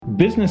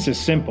Business is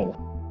simple.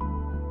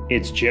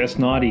 It's just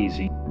not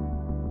easy.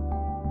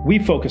 We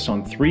focus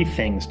on 3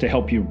 things to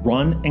help you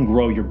run and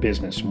grow your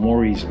business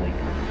more easily: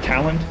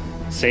 talent,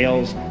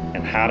 sales,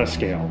 and how to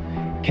scale.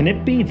 Can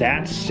it be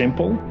that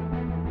simple?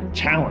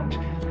 Talent.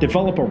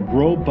 Develop a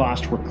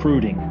robust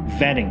recruiting,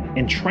 vetting,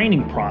 and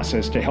training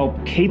process to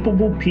help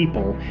capable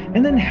people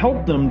and then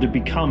help them to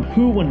become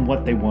who and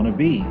what they want to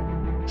be.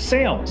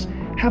 Sales.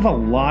 Have a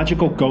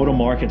logical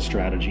go-to-market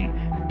strategy.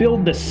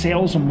 Build the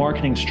sales and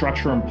marketing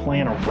structure and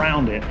plan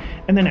around it,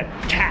 and then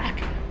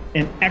attack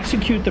and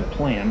execute the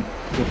plan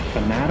with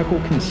fanatical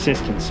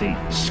consistency.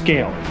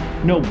 Scale.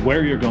 Know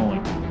where you're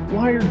going,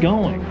 why you're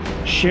going.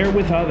 Share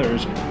with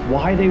others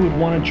why they would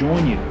want to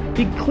join you.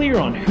 Be clear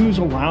on who's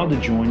allowed to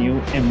join you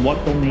and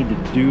what they'll need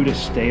to do to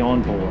stay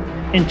on board.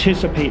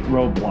 Anticipate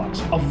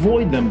roadblocks.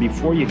 Avoid them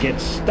before you get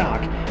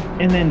stuck.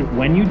 And then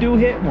when you do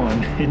hit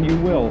one, and you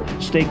will,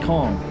 stay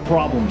calm,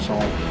 problem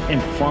solve,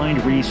 and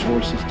find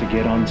resources to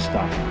get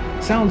unstuck.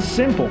 Sounds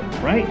simple,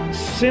 right?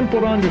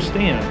 Simple to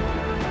understand,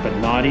 but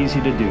not easy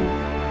to do.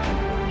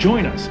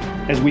 Join us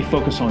as we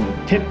focus on the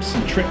tips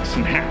and tricks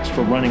and hacks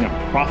for running a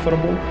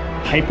profitable,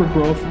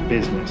 hyper-growth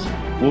business.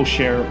 We'll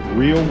share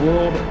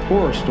real-world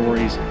horror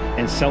stories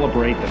and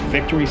celebrate the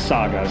victory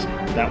sagas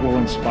that will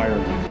inspire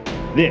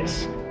you.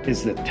 This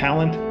is the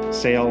Talent,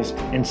 Sales,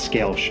 and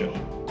Scale Show.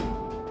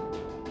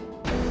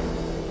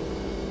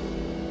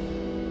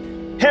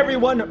 Hey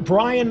everyone,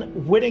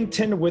 Brian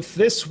Whittington with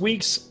this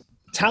week's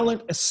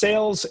Talent,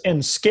 Sales,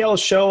 and Scale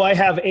Show. I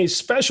have a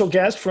special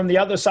guest from the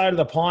other side of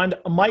the pond,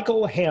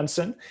 Michael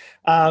Hansen.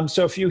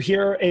 So if you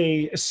hear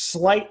a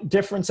slight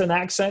difference in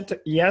accent,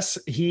 yes,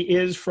 he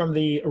is from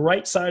the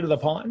right side of the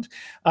pond.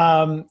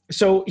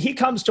 So he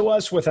comes to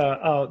us with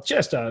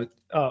just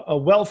a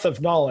wealth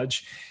of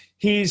knowledge.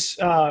 He's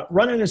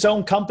running his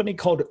own company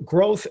called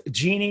Growth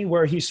Genie,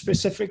 where he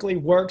specifically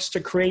works to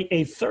create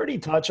a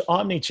 30-touch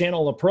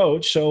omni-channel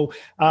approach. So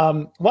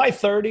why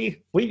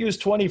 30? We use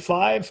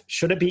 25.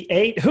 Should it be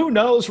 8? Who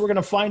knows? We're going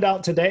to find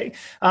out today.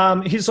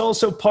 He's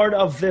also part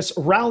of this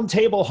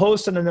roundtable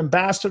host and an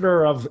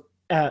ambassador of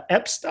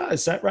EPSTA.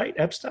 Is that right?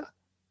 EPSTA?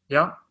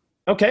 Yeah.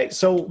 Okay,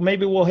 so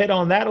maybe we'll hit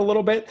on that a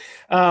little bit.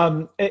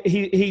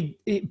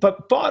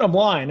 But bottom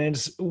line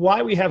is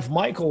why we have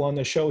Michael on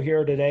the show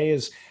here today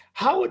is,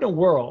 how in the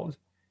world,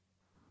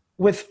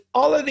 with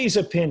all of these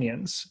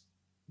opinions,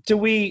 do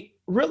we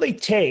really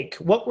take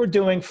what we're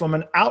doing from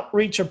an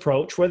outreach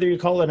approach, whether you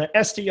call it an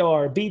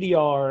SDR,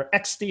 BDR,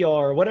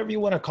 XDR, whatever you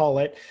want to call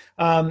it,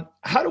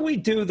 how do we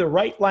do the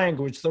right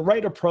language, the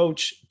right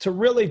approach to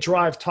really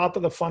drive top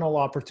of the funnel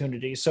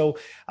opportunities? So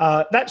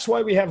that's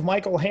why we have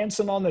Michael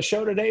Hansen on the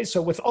show today.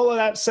 So with all of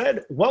that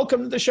said,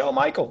 welcome to the show,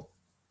 Michael.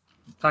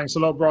 Thanks a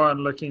lot, Brian.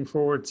 Looking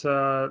forward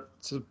to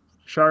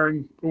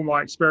sharing all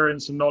my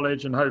experience and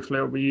knowledge, and hopefully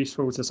it'll be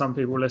useful to some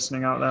people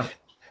listening out there.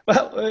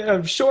 Well,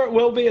 I'm sure it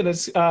will be, and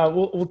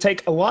we'll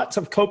take lots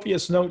of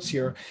copious notes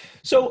here.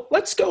 So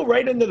let's go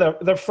right into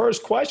the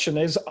first question.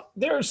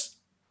 There's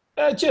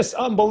just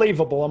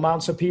unbelievable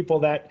amounts of people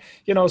that,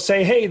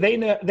 say, hey,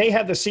 they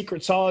have the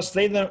secret sauce,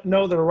 they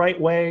know the right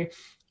way.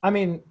 I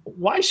mean,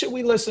 why should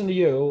we listen to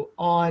you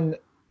on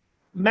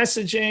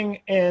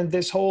messaging and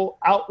this whole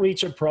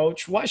outreach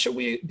approach? Why should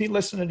we be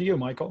listening to you,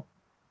 Michael?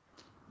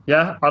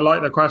 Yeah, I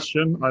like the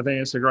question. I think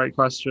it's a great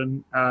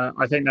question.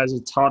 I think there's a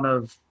ton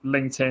of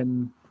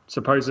LinkedIn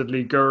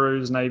supposedly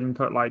gurus, and they even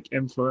put like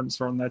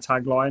influencer on their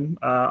tagline.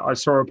 I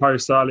saw a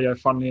post earlier,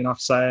 funnily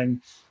enough,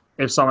 saying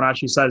if someone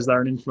actually says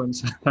they're an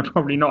influencer, they're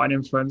probably not an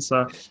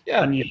influencer,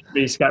 and you should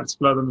be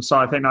skeptical of them. So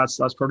I think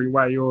that's probably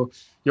where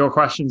your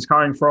question's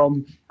coming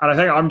from. And I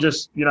think I'm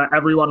just,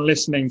 everyone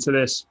listening to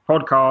this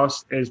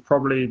podcast is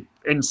probably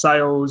in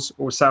sales,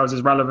 or sales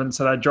is relevant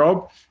to their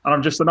job. And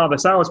I'm just another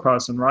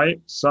salesperson,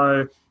 right?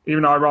 So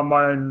even though I run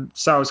my own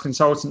sales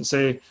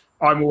consultancy,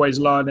 I'm always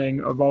learning,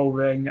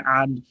 evolving,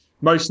 and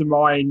most of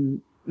my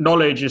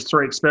knowledge is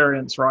through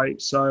experience, right?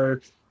 So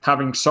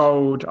having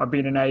sold, I've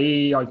been an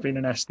AE, I've been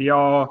an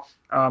SDR,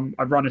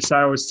 I've run a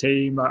sales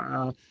team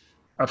at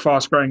a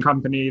fast-growing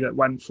company that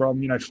went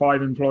from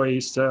 5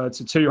 employees to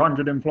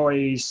 200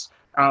 employees.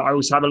 I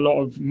also had a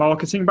lot of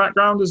marketing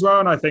background as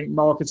well, and I think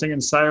marketing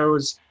and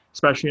sales,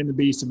 especially in the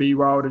B2B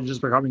world, are just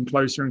becoming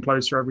closer and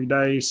closer every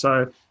day.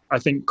 So I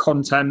think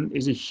content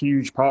is a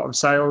huge part of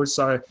sales.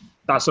 So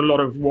that's a lot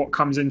of what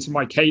comes into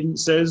my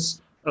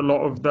cadences. A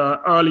lot of the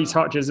early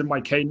touches in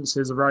my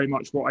cadences are very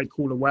much what I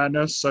call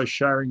awareness. So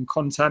sharing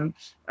content.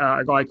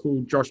 A guy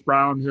called Josh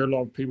Brown, who a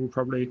lot of people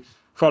probably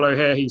follow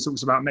here, he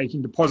talks about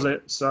making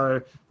deposits,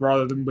 so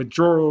rather than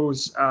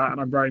withdrawals,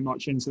 and I'm very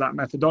much into that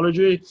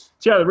methodology.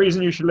 So yeah, the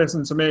reason you should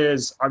listen to me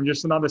is I'm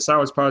just another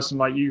salesperson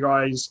like you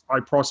guys.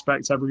 I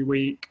prospect every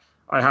week.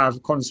 I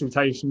have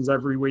consultations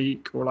every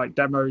week, or like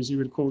demos, you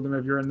would call them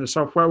if you're in the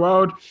software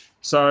world.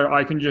 So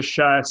I can just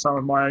share some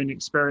of my own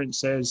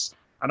experiences.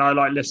 And I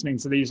like listening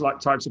to these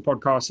types of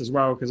podcasts as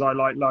well, because I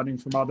like learning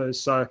from others.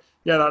 So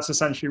yeah, that's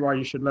essentially why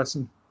you should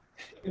listen.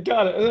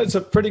 Got it. That's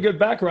a pretty good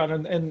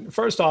background. And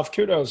first off,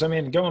 kudos. I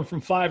mean, going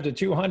from 5 to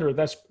 200,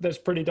 that's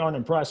pretty darn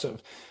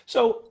impressive.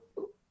 So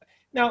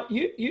now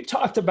you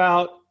talked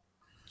about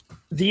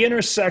the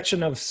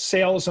intersection of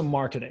sales and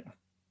marketing,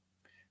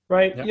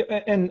 right?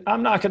 Yeah. And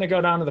I'm not going to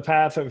go down to the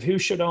path of who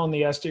should own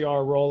the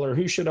SDR role or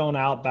who should own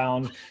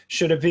outbound.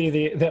 Should it be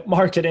the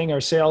marketing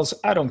or sales?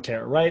 I don't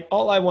care, right?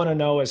 All I want to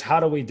know is how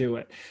do we do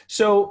it?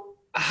 So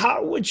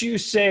how would you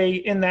say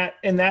in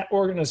that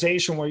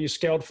organization where you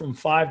scaled from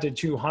 5 to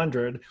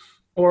 200,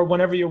 or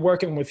whenever you're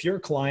working with your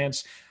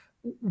clients,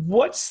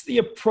 what's the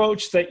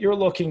approach that you're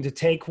looking to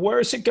take? Where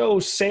does it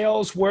go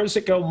sales? Where does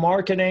it go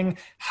marketing?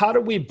 How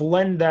do we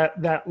blend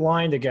that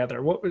line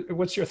together?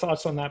 What's your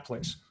thoughts on that,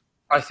 please?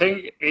 I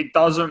think it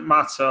doesn't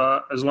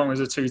matter as long as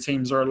the two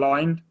teams are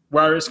aligned.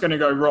 Where it's going to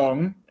go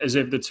wrong is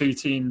if the two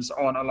teams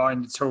aren't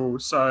aligned at all.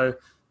 So,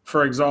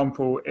 for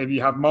example, if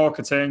you have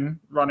marketing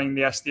running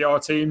the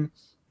SDR team,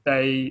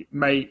 they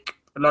make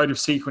a load of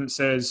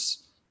sequences,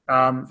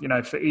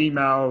 for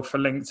email, for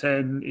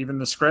LinkedIn, even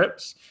the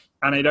scripts,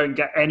 and they don't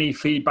get any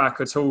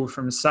feedback at all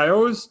from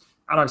sales.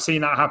 And I've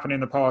seen that happen in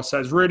the past. So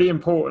it's really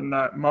important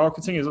that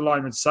marketing is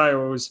aligned with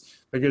sales,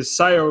 because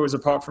sales,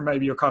 apart from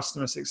maybe your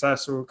customer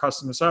success or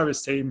customer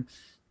service team,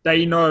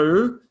 they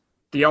know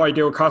the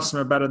ideal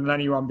customer better than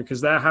anyone, because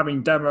they're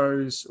having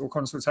demos or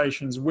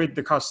consultations with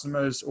the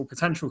customers or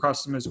potential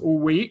customers all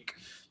week.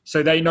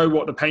 So they know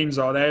what the pains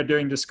are. They're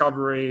doing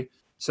discovery.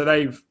 So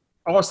they've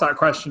asked that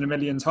question a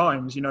million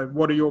times,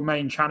 what are your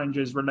main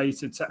challenges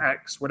related to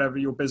X, whatever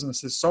your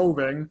business is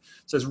solving?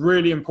 So it's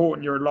really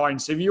important you're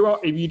aligned. So if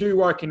you do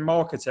work in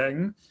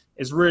marketing,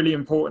 it's really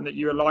important that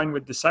you align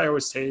with the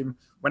sales team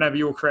whenever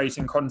you're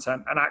creating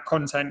content. And that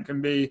content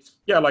can be,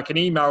 like an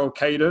email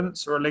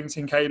cadence or a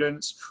LinkedIn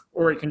cadence,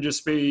 or it can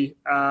just be,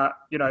 an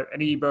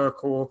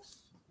ebook or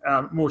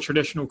more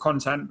traditional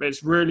content. But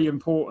it's really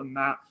important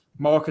that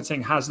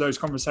marketing has those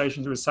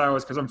conversations with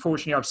sales, because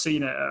unfortunately I've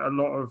seen it at a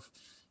lot of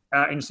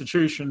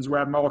institutions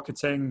where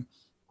marketing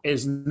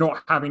is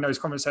not having those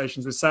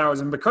conversations with sales.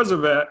 And because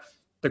of it,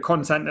 the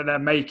content that they're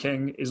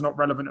making is not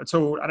relevant at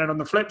all. And then on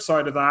the flip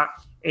side of that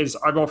is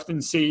I've often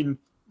seen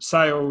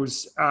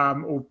sales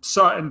or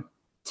certain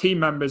team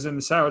members in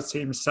the sales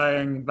team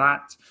saying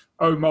that,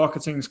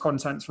 marketing's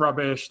content's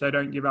rubbish, they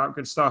don't give out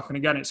good stuff. And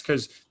again, it's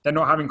because they're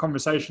not having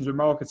conversations with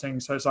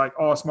marketing. So it's like,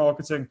 ask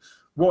marketing,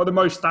 what are the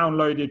most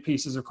downloaded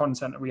pieces of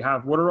content that we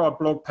have? What are our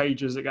blog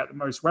pages that get the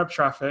most web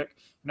traffic?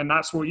 And then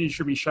that's what you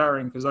should be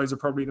sharing, because those are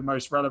probably the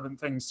most relevant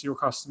things to your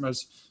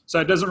customers. So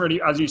it doesn't really,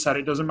 as you said,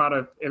 it doesn't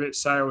matter if it's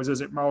sales,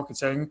 is it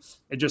marketing?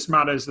 It just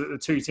matters that the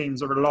two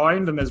teams are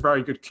aligned and there's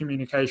very good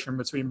communication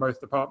between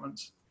both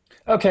departments.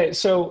 Okay.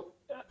 So,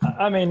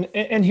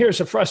 and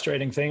here's a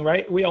frustrating thing,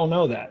 right? We all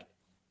know that.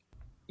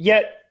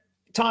 Yet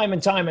time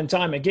and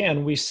time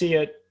again, we see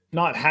it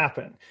not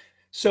happen.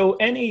 So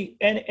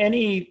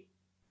any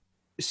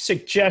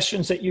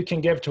suggestions that you can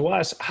give to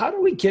us, how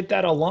do we get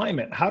that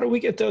alignment? How do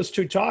we get those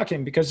two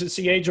talking? Because it's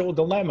the age-old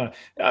dilemma.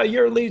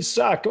 Your leads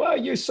suck. Well,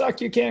 you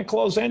suck. You can't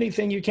close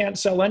anything. You can't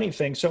sell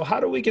anything. So how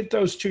do we get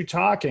those two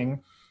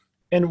talking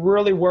and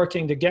really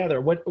working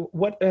together?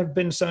 What have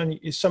been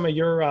some of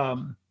your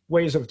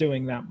ways of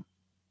doing that?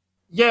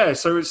 Yeah,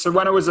 so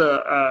when I was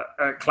at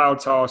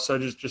CloudTask, so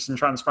just in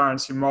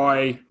transparency,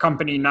 my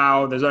company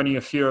now, there's only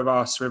a few of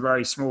us. We're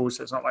very small,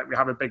 so it's not like we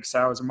have a big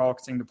sales and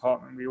marketing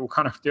department. We all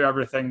kind of do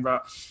everything.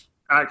 But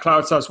at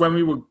CloudTask, when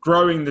we were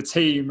growing the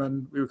team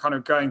and we were kind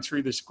of going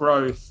through this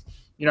growth,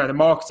 the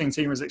marketing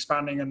team was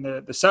expanding and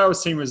the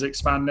sales team was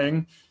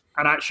expanding.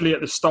 And actually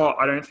at the start,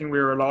 I don't think we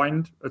were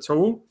aligned at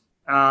all.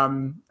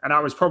 And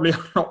that was probably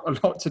a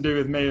lot to do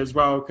with me as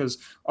well, because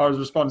I was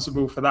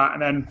responsible for that.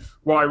 And then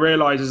what I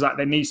realized is that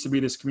there needs to be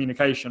this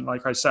communication,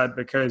 like I said,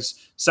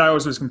 because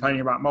sales was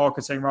complaining about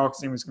marketing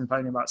was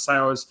complaining about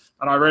sales.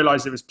 And I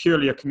realized it was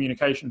purely a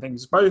communication thing.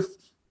 Both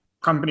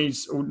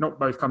companies, or not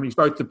both companies,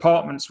 both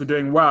departments were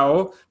doing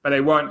well, but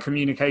they weren't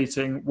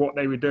communicating what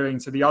they were doing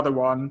to the other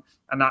one.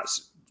 And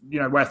that's,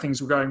 where things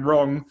were going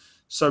wrong.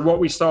 So what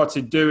we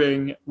started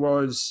doing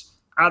was,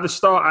 at the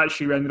start,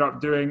 actually, we ended up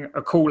doing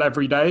a call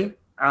every day,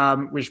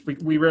 which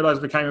we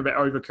realized became a bit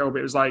overkill. But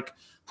it was like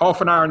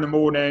half an hour in the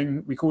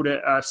morning. We called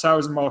it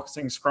Sales and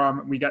Marketing Scrum,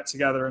 and we get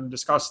together and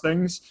discuss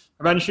things.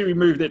 Eventually, we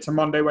moved it to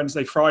Monday,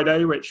 Wednesday,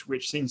 Friday, which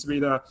seems to be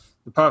the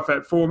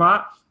perfect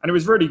format. And it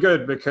was really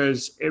good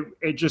because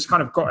it just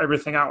kind of got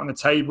everything out on the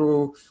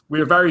table. We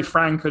were very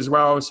frank as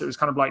well, so it was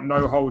kind of like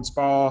no holds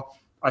bar.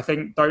 I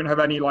think don't have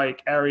any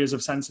like areas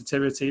of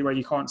sensitivity where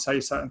you can't say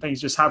certain things.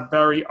 Just have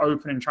very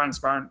open and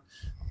transparent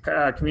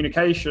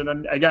communication.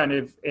 And again,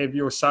 if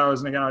you're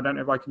sales, and again, I don't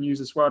know if I can use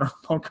this word on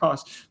a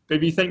podcast, but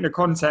if you think the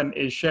content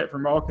is shit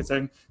from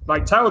marketing,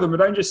 like tell them, but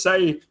don't just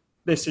say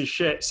this is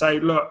shit. Say,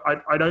 look,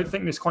 I don't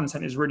think this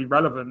content is really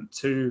relevant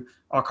to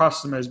our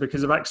customers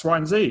because of X, Y,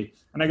 and Z,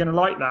 and they're going to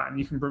like that, and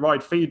you can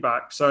provide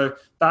feedback. So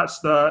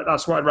that's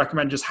what I'd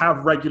recommend. Just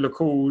have regular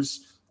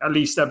calls at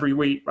least every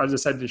week. As I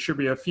said, there should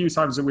be a few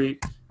times a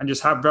week, and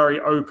just have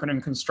very open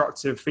and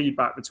constructive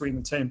feedback between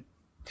the team.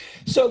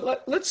 So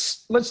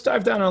let's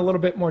dive down a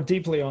little bit more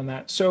deeply on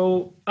that.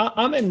 So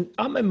I'm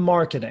in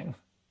marketing,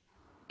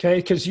 okay?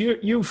 Because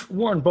you've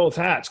worn both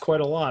hats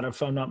quite a lot,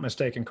 if I'm not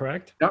mistaken,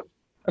 correct? Yep.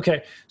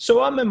 Okay,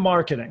 so I'm in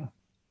marketing.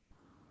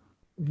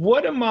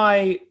 what are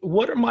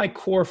my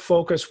core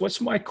focus?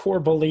 What's my core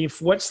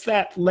belief? What's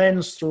that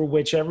lens through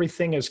which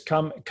everything is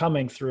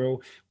coming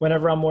through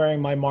whenever I'm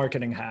wearing my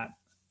marketing hat?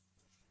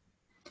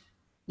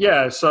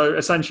 Yeah. So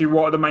essentially,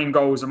 what are the main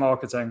goals of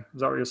marketing?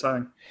 Is that what you're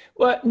saying?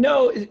 Well,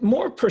 no,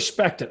 more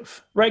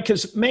perspective, right?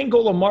 Because main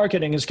goal of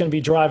marketing is going to be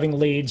driving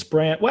leads,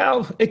 brand.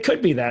 Well, it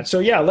could be that. So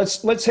yeah,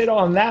 let's hit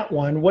on that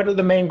one. What are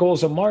the main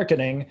goals of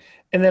marketing?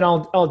 And then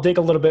I'll dig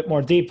a little bit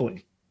more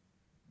deeply.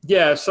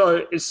 Yeah.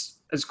 So it's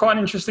quite an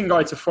interesting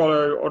guy to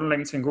follow on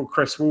LinkedIn called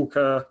Chris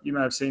Walker. You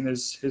may have seen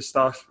his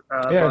stuff.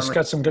 Yeah, he's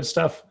got some good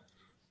stuff.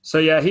 So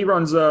yeah, he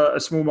runs a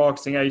small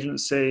marketing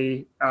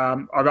agency.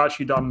 I've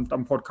actually done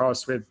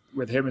podcasts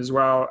with him as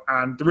well.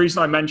 And the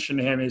reason I mention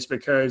him is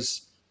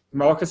because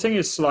marketing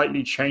is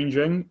slightly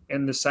changing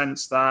in the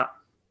sense that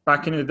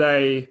back in the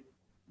day,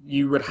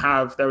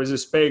 there was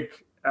this big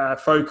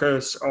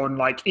focus on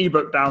like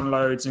ebook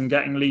downloads and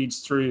getting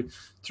leads through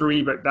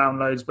ebook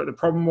downloads. But the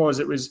problem was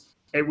it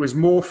was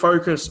more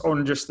focused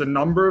on just the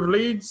number of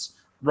leads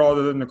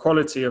rather than the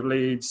quality of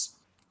leads.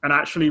 And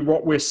actually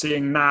what we're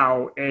seeing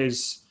now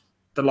is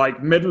the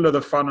like middle of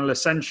the funnel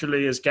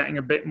essentially is getting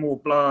a bit more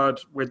blurred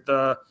with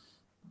the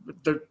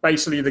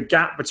basically the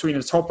gap between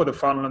the top of the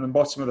funnel and the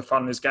bottom of the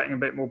funnel is getting a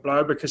bit more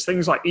blurred, because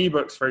things like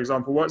ebooks, for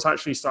example, what's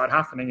actually started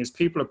happening is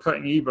people are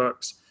putting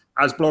ebooks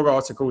as blog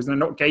articles and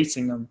they're not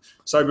gating them.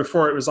 So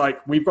before it was like,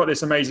 we've got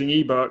this amazing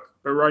ebook,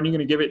 but we're only going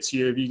to give it to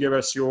you if you give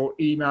us your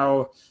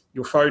email,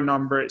 your phone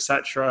number,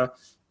 etc.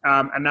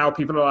 And now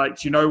people are like,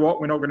 do you know what?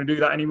 We're not going to do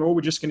that anymore.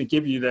 We're just going to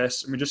give you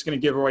this and we're just going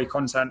to give away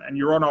content and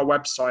you're on our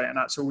website and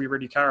that's all we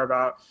really care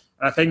about.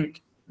 And I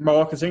think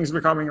marketing is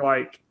becoming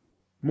like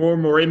more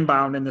and more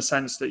inbound in the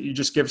sense that you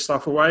just give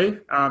stuff away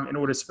in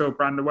order to build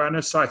brand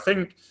awareness. So I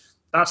think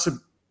that's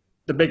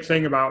the big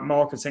thing about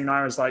marketing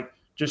now is like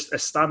just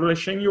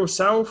establishing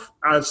yourself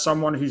as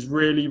someone who's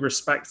really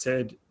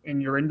respected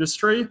in your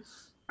industry.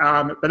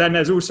 But then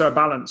there's also a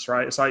balance,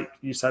 right? It's like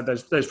you said,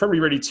 there's probably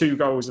really two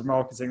goals of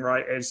marketing,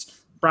 right? Is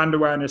brand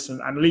awareness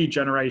and lead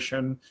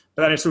generation,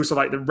 but then it's also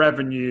like the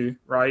revenue,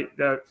 right?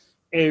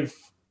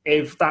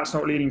 If that's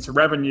not leading to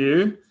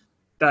revenue,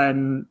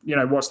 then,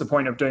 what's the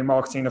point of doing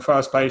marketing in the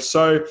first place?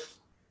 So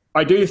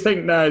I do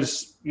think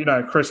there's,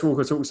 Chris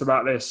Walker talks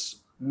about this,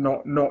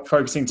 not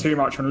focusing too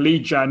much on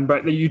lead gen,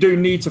 but you do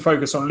need to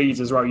focus on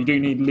leads as well. You do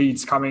need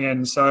leads coming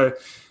in. So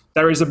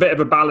there is a bit of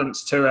a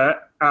balance to it.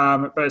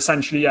 But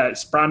essentially, yeah,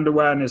 it's brand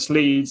awareness,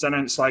 leads, and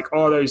then it's like,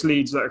 are those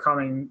leads that are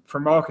coming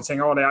from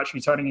marketing, are they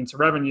actually turning into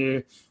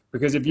revenue?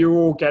 Because if you're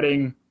all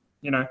getting,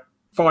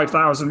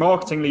 5,000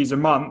 marketing leads a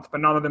month,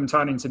 but none of them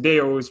turn into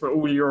deals, but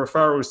all your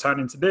referrals turn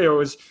into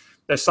deals,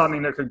 there's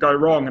something that could go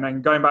wrong. And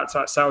then going back to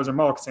that sales and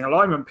marketing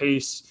alignment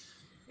piece,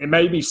 it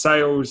may be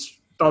sales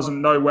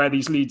doesn't know where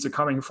these leads are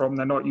coming from.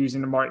 They're not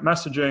using the right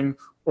messaging,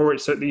 or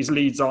it's that these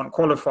leads aren't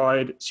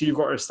qualified. So you've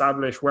got to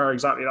establish where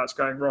exactly that's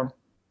going wrong.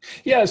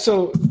 Yeah,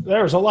 so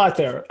there's a lot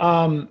there.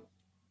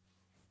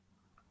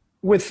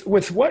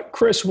 With what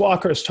Chris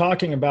Walker is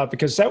talking about,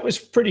 because that was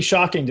pretty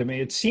shocking to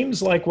me. It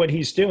seems like what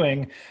he's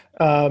doing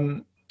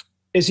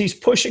is he's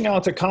pushing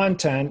out the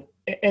content,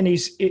 and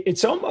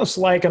it's almost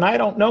like, and I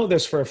don't know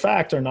this for a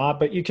fact or not,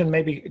 but you can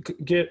maybe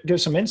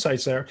give some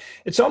insights there.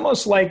 It's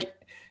almost like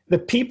the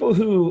people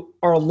who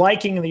are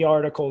liking the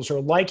articles or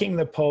liking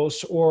the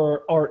posts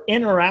or are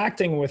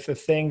interacting with the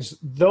things,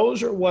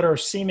 those are what are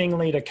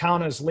seemingly to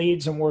count as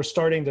leads, and we're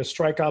starting to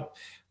strike up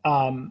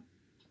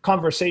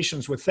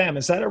conversations with them.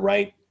 Is that a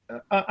right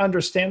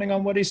understanding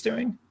on what he's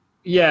doing?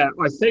 Yeah,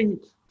 I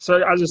think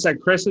so. As I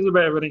said, Chris is a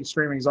bit of an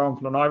extreme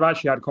example, and I've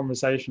actually had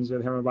conversations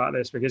with him about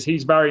this because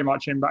he's very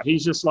much in, but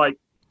he's just like,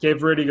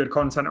 give really good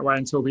content away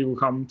until people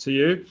come to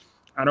you.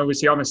 And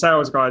obviously I'm a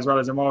sales guy as well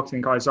as a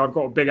marketing guy. So I've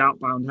got a big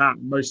outbound hat.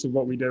 Most of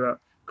what we do at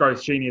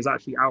Growth Genie is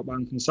actually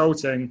outbound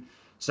consulting.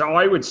 So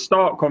I would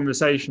start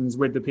conversations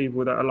with the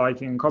people that are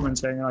liking and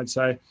commenting. And I'd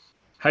say,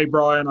 hey,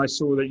 Brian, I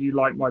saw that you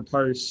liked my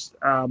post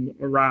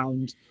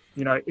around,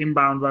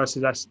 inbound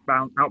versus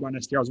outbound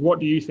SDRs.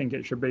 What do you think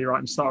it should be, right?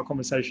 And start a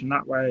conversation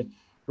that way.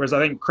 Whereas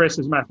I think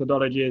Chris's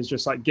methodology is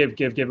just like give,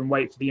 and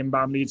wait for the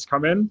inbound leads to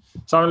come in.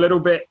 So I'm a little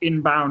bit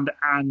inbound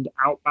and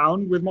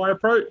outbound with my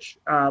approach.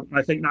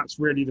 I think that's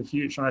really the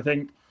future. And I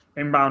think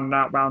inbound and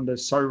outbound are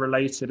so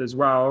related as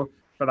well,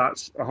 but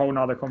that's a whole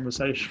nother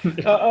conversation.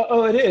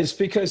 It is,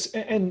 because,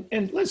 and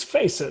let's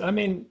face it, I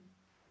mean,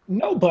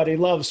 nobody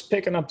loves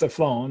picking up the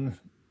phone.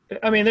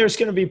 I mean, there's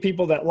going to be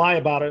people that lie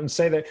about it and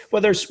say that, well,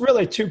 there's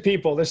really two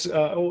people, this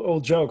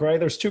old joke, right?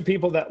 There's two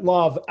people that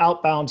love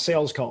outbound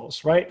sales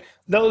calls, right?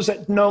 Those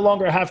that no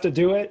longer have to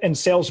do it, and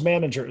sales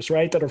managers,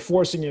 right? That are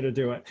forcing you to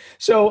do it.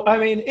 So, I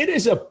mean, it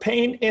is a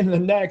pain in the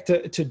neck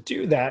to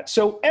do that.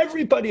 So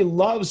everybody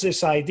loves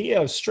this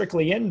idea of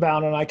strictly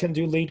inbound and I can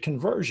do lead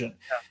conversion.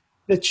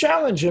 Yeah. The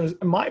challenge, in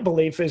my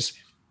belief, is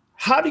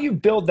how do you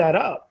build that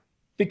up?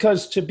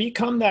 because to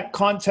become that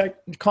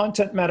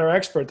content matter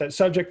expert, that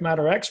subject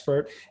matter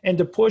expert, and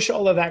to push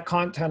all of that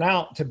content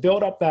out to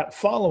build up that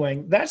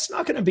following, that's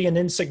not going to be an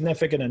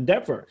insignificant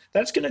endeavor.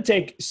 That's going to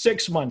take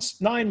 6 months,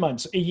 9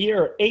 months, a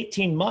year,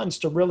 18 months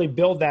to really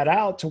build that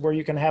out to where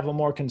you can have a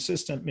more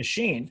consistent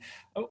machine.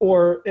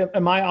 Or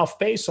am I off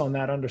base on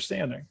that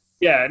understanding?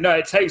 Yeah, no,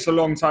 it takes a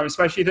long time,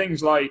 especially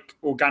things like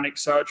organic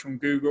search on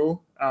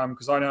Google,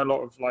 because I know a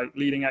lot of like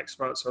leading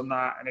experts on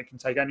that, and it can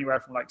take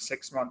anywhere from like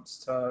 6 months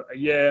to a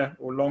year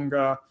or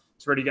longer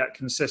to really get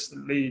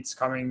consistent leads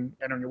coming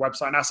in on your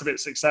website. And that's if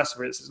it's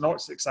successful. If it's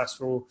not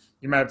successful,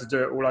 you may have to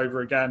do it all over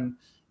again.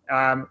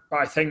 But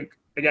I think,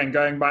 again,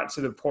 going back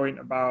to the point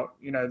about,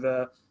 you know,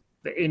 the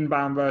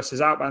inbound versus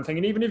outbound thing,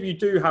 and even if you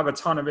do have a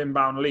ton of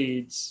inbound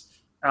leads,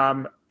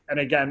 and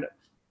again,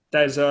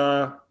 there's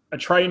a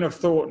train of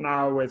thought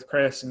now with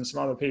Chris and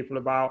some other people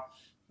about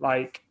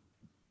like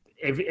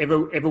if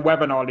a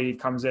webinar lead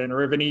comes in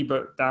or if an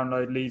ebook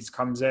download leads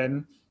comes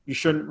in, you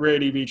shouldn't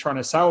really be trying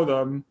to sell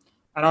them.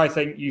 And I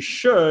think you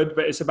should,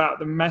 but it's about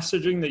the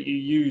messaging that you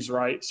use,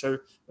 right? So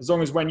as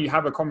long as when you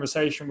have a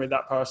conversation with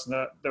that person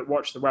that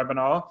watched the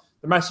webinar,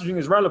 the messaging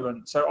is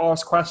relevant. So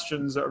ask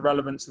questions that are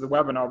relevant to the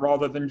webinar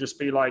rather than just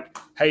be like,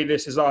 hey,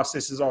 this is us,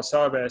 this is our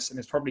service. And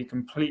it's probably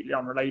completely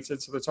unrelated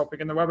to the topic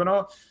in the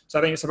webinar. So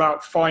I think it's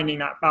about finding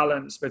that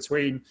balance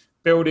between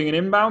building an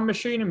inbound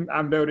machine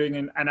and building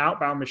an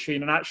outbound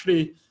machine. And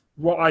actually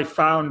what I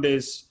found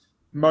is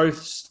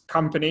most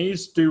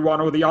companies do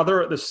one or the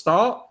other at the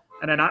start.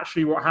 And then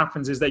actually what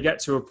happens is they get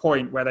to a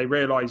point where they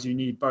realize you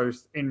need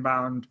both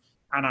inbound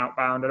and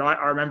outbound. And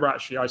I remember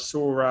actually I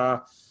saw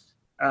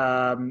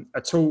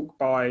a talk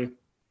by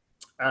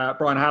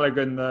Brian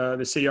Halligan, the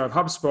CEO of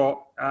HubSpot,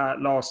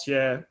 last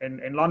year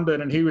in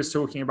London. And he was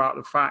talking about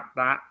the fact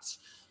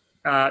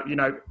that, you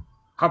know,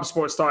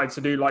 HubSpot started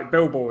to do like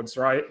billboards,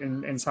 right,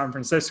 in San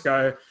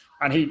Francisco.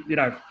 And he, you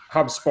know,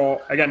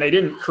 HubSpot, again, they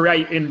didn't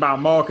create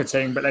inbound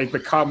marketing, but they've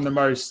become the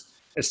most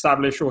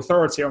established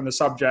authority on the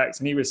subject.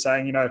 And he was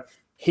saying, you know,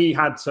 he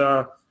had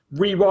to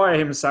rewire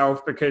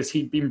himself because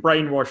he'd been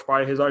brainwashed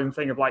by his own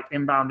thing of like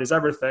inbound is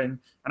everything.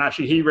 And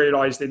actually he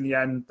realized in the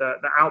end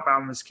that the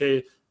outbound was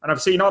key. And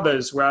I've seen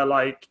others where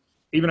like,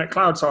 even at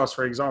CloudTask,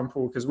 for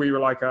example, because we were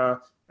like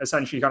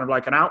essentially kind of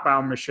like an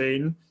outbound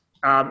machine,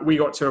 we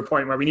got to a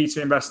point where we need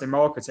to invest in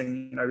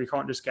marketing. You know, we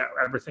can't just get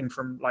everything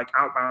from like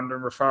outbound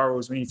and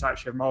referrals. We need to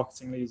actually have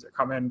marketing leads that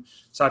come in.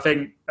 So I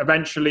think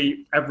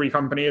eventually every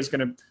company is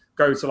going to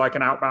go to like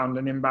an outbound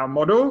and inbound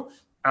model.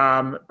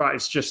 But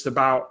it's just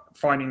about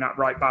finding that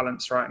right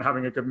balance, right? And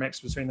having a good mix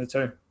between the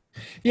two.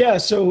 Yeah.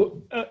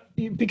 So,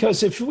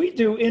 because if we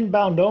do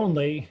inbound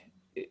only,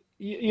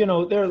 you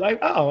know, they're like,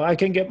 oh, I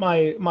can get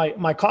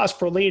my cost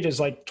per lead is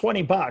like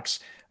 $20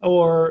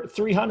 or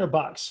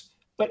 $300.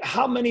 But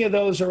how many of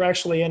those are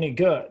actually any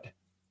good?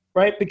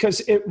 Right?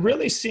 Because it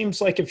really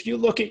seems like if you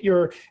look at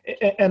your,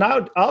 and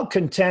I'll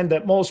contend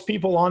that most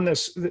people on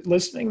this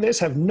listening this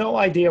have no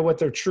idea what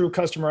their true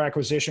customer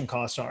acquisition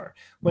costs are.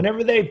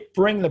 Whenever they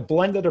bring the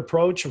blended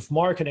approach of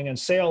marketing and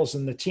sales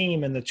and the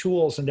team and the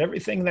tools and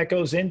everything that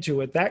goes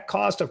into it, that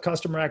cost of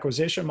customer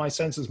acquisition, my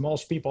sense is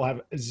most people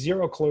have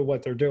zero clue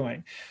what they're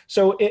doing.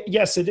 So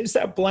yes, it is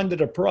that blended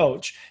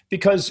approach,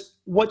 because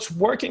what's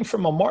working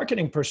from a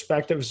marketing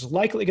perspective is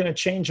likely going to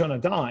change on a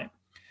dime.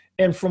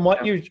 And from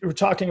what you were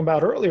talking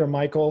about earlier,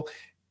 Michael,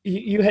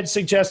 you had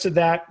suggested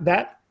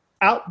that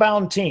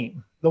outbound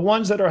team, the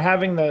ones that are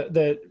having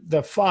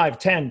the 5,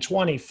 10,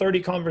 20,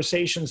 30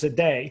 conversations a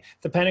day,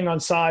 depending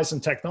on size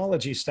and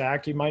technology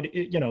stack,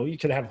 you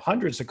could have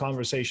hundreds of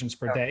conversations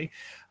per day.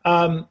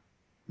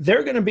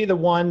 They're going to be the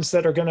ones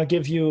that are going to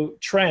give you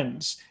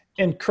trends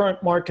in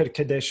current market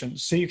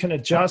conditions, so you can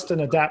adjust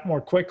and adapt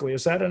more quickly.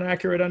 Is that an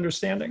accurate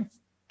understanding?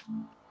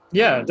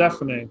 Yeah,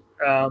 definitely.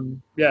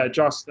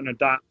 Adjust and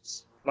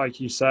adapt.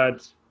 Like you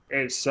said,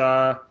 it's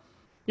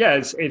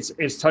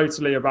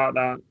totally about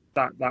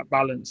that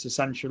balance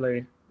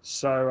essentially.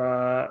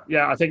 So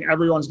I think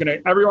everyone's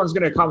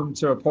gonna come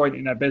to a point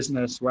in their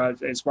business where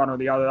it's one or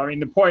the other. I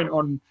mean, the point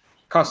on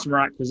customer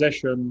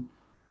acquisition,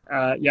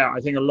 I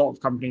think a lot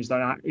of companies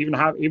don't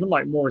even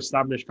like more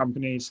established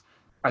companies.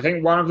 I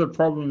think one of the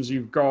problems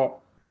you've got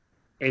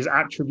is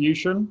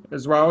attribution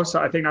as well. So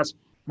I think that's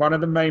one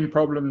of the main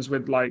problems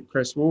with like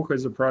Chris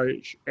Walker's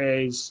approach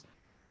is,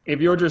 if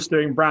you're just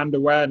doing brand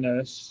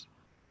awareness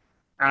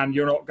and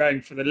you're not going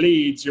for the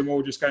leads, you're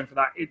more just going for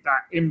that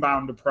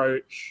inbound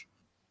approach.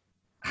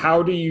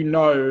 How do you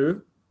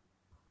measure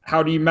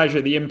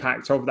the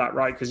impact of that,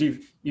 right? Because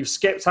you've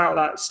skipped out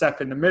that step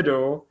in the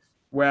middle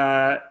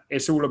where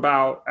it's all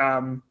about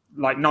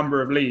like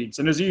number of leads.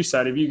 And as you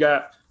said, if you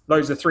get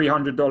loads of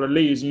 $300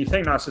 leads and you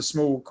think that's a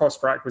small cost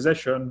per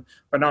acquisition,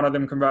 but none of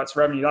them convert to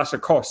revenue, that's a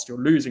cost. You're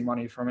losing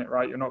money from it,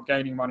 right? You're not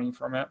gaining money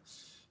from it.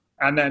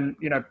 And then,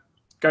 you know,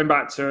 going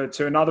back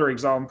to another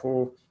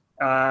example,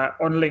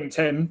 on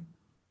LinkedIn,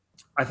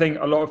 I think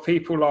a lot of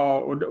people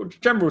or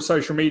general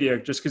social media,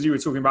 just because you were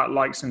talking about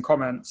likes and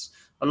comments,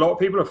 a lot of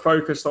people are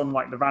focused on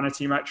like the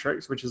vanity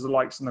metrics, which is the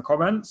likes and the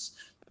comments,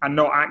 and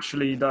not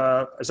actually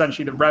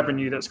essentially the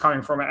revenue that's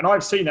coming from it. And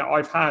I've seen it.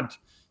 I've had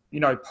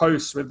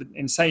posts with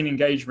insane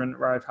engagement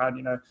where I've had,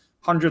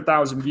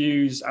 100,000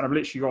 views and I've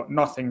literally got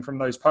nothing from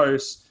those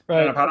posts.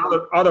 Right. And I've had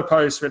other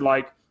posts with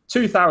like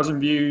 2,000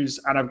 views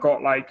and I've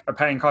got like a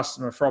paying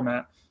customer from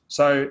it.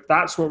 So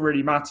that's what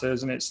really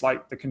matters. And it's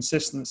like the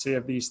consistency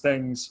of these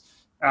things.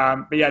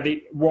 But yeah,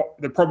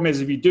 the problem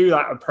is if you do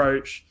that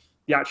approach,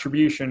 the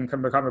attribution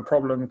can become a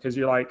problem because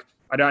you're like,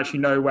 I don't actually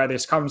know where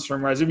this comes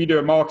from. Whereas if you do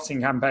a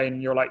marketing campaign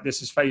and you're like,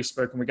 this is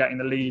Facebook and we're getting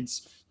the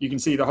leads, you can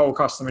see the whole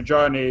customer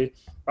journey.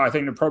 But I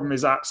think the problem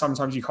is that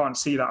sometimes you can't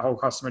see that whole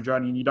customer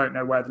journey and you don't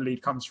know where the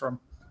lead comes from.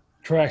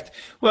 Correct.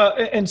 Well,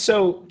 and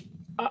so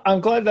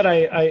I'm glad that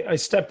I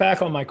stepped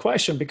back on my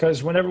question,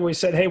 because whenever we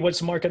said, hey,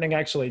 what's marketing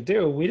actually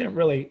do? We didn't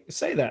really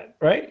say that,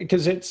 right?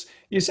 Because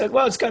you said,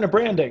 well, it's kind of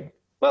branding.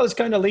 Well, it's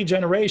kind of lead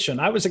generation.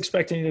 I was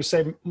expecting you to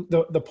say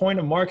the point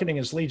of marketing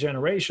is lead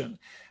generation.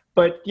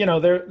 But,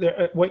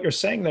 what you're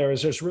saying there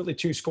is there's really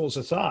two schools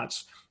of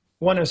thoughts.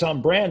 One is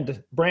on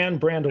brand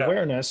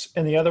awareness,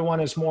 and the other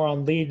one is more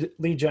on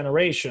lead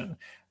generation.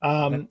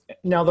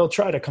 Now they'll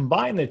try to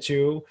combine the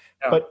two,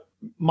 but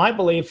my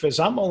belief is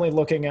I'm only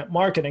looking at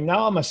marketing.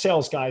 Now I'm a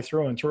sales guy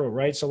through and through,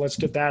 right? So let's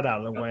get that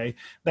out of the way.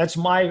 That's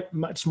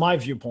my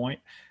viewpoint.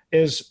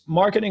 Is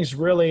marketing is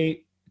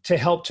really to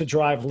help to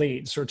drive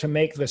leads, or to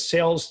make the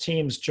sales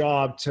team's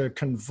job to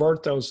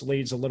convert those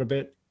leads a little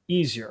bit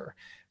easier.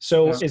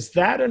 So is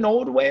that an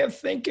old way of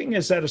thinking?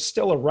 Is that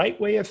still a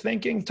right way of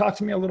thinking? Talk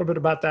to me a little bit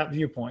about that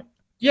viewpoint.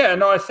 Yeah,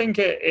 no, I think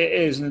it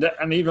is.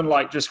 And even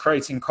like just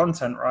creating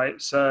content,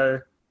 right? So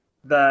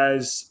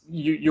there's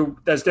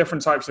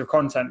different types of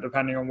content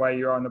depending on where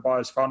you are in the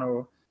buyer's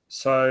funnel.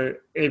 So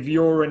if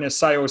you're in a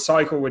sales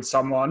cycle with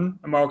someone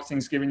and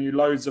marketing's giving you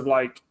loads of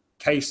like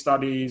case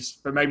studies,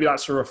 but maybe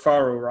that's a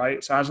referral,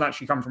 right? So it hasn't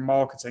actually come from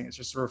marketing. It's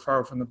just a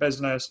referral from the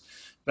business.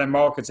 Then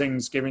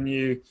marketing's giving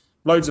you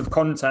loads of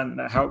content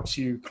that helps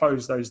you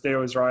close those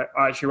deals, right?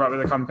 I actually work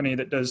with a company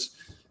that does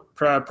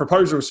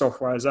proposal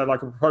software. They're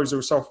like a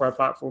proposal software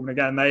platform. And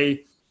again,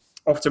 they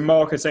often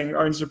marketing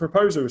owns the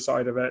proposal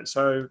side of it.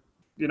 So,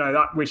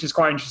 that, which is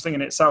quite interesting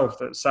in itself,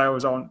 that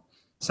sales aren't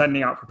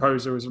sending out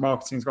proposals,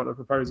 marketing's got the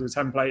proposal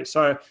template.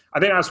 So I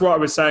think that's what I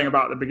was saying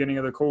about the beginning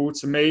of the call.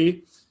 To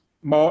me,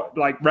 more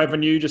like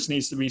revenue just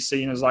needs to be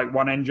seen as like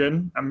one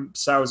engine, and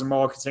sales and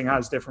marketing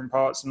has different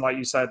parts. And like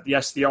you said, the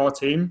SDR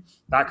team,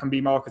 that can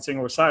be marketing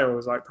or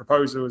sales, like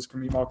proposals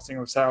can be marketing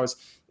or sales.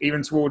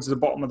 Even towards the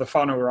bottom of the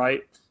funnel,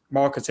 right?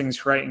 Marketing's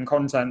creating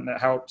content that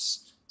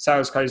helps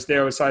sales close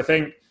deals. So I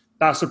think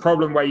that's the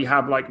problem where you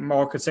have like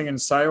marketing and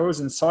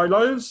sales in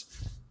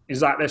silos, is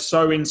that they're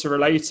so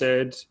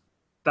interrelated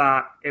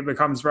that it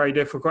becomes very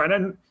difficult. And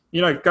then,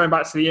 going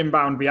back to the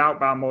inbound v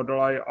outbound model,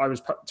 I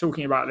was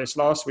talking about this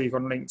last week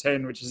on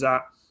LinkedIn, which is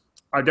that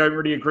I don't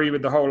really agree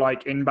with the whole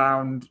like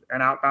inbound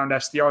and outbound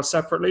SDR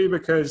separately,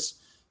 because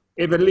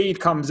if a lead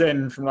comes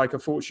in from like a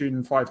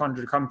Fortune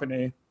 500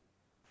 company,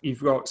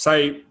 you've got,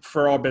 say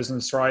for our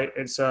business, right,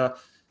 it's a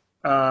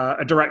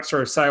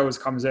director of sales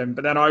comes in,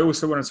 but then I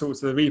also want to talk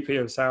to the VP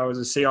of sales,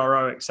 a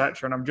CRO,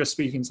 etc. And I'm just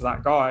speaking to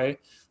that guy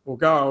or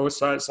girl.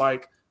 So it's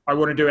like, I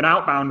want to do an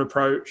outbound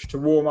approach to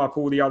warm up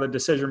all the other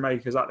decision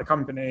makers at the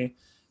company.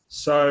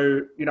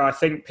 So, I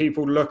think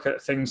people look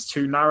at things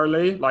too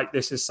narrowly, like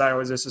this is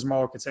sales, this is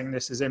marketing,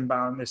 this is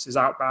inbound, this is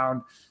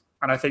outbound.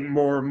 And I think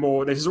more and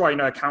more, this is why,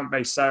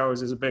 account-based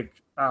sales is a big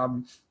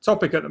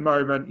topic at the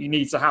moment. You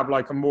need to have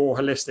like a more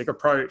holistic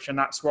approach. And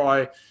that's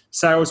why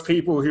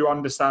salespeople who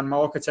understand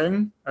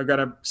marketing are going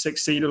to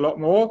succeed a lot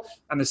more.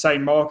 And the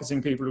same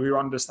marketing people who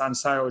understand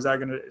sales are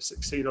going to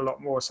succeed a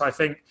lot more. So I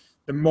think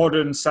the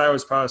modern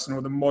salesperson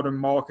or the modern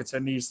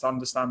marketer needs to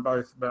understand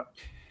both. But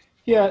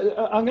yeah,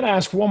 I'm going to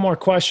ask one more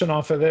question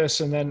off of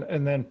this and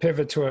then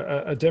pivot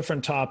to a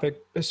different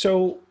topic.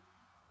 So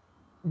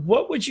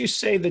what would you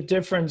say the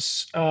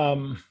difference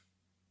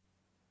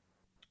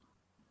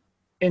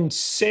in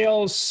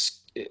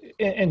sales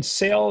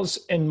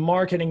and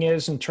marketing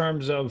is in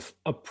terms of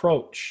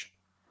approach,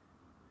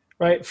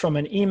 right? From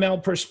an email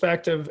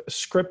perspective,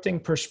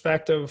 scripting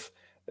perspective,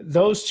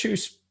 those two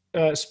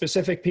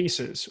specific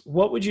pieces,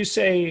 what would you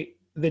say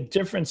the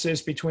difference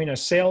is between a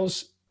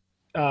sales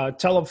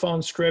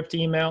telephone script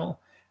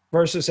email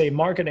versus a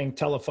marketing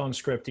telephone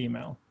script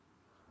email?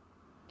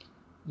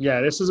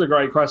 Yeah, this is a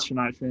great question,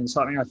 actually, and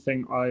something I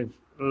think I've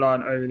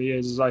learned over the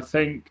years is I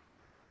think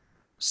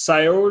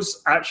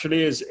sales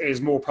actually is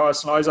more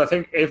personalized. I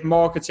think if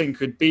marketing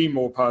could be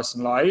more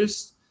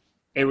personalized,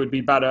 it would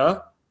be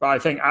better. But I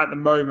think at the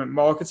moment,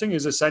 marketing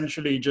is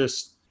essentially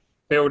just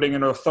building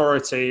an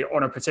authority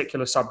on a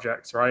particular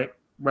subject, right?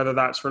 Whether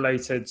that's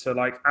related to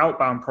like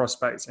outbound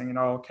prospecting in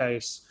our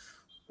case,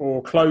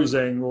 or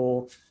closing,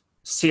 or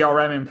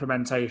CRM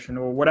implementation,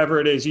 or whatever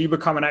it is, you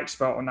become an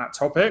expert on that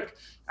topic.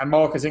 And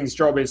marketing's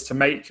job is to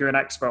make you an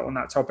expert on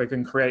that topic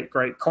and create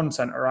great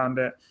content around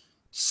it.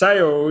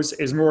 Sales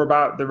is more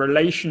about the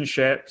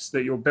relationships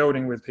that you're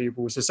building with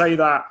people. So say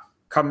that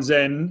comes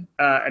in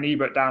an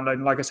ebook download,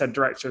 and like I said,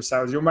 director of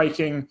sales, you're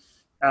making,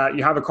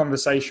 you have a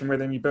conversation with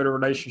them, you build a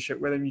relationship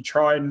with them, you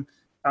try and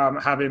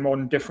have him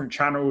on different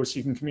channels so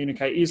you can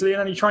communicate easily. And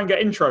then you try and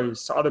get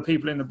intros to other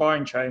people in the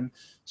buying chain.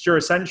 So you're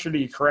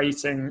essentially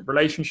creating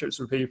relationships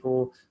with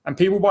people, and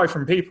people buy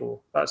from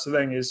people. That's the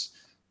thing, is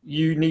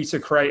you need to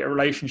create a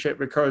relationship,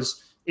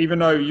 because even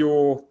though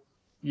you're,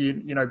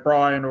 you know,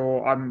 Brian,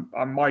 or I'm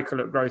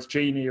Michael at Growth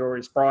Genie, or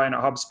it's Brian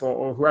at HubSpot,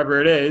 or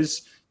whoever it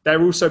is,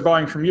 they're also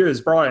buying from you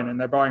as Brian, and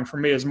they're buying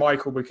from me as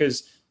Michael,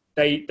 because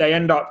they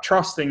end up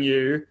trusting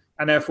you,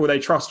 and therefore they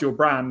trust your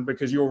brand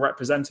because you're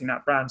representing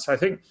that brand. So I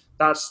think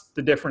that's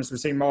the difference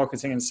between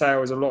marketing and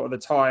sales a lot of the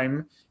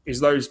time, is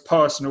those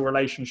personal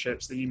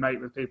relationships that you make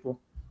with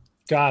people.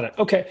 Got it.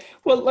 Okay.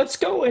 Well, let's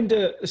go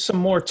into some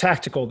more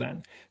tactical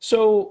then.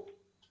 So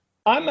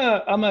I'm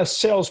a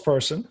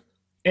salesperson,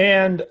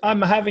 and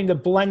I'm having to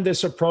blend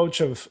this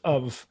approach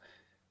of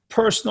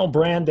personal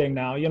branding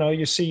now. You know,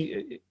 you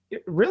see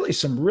really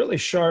some really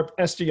sharp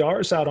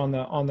SDRs out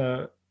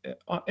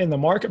in the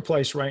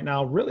marketplace right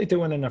now, really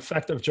doing an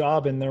effective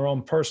job in their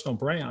own personal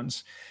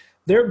brands.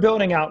 They're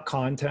building out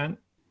content,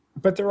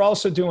 but they're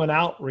also doing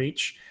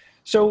outreach.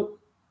 So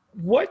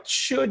what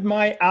should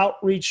my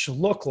outreach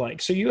look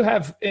like? So you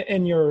have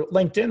in your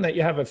LinkedIn that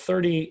you have a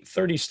 30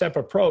 step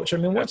approach. I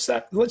mean, what's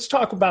that? Let's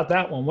talk about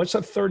that one. What's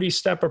a 30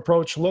 step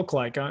approach look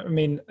like? I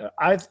mean,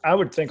 I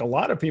would think a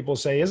lot of people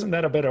say, isn't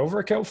that a bit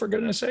overkill, for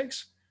goodness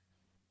sakes?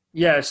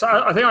 Yeah, so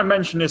I think I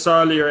mentioned this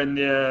earlier in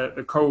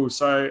the call.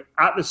 So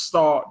at the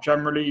start,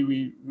 generally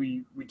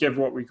we give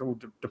what we call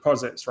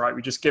deposits, right?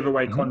 We just give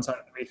away content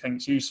that we think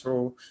is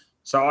useful.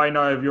 So I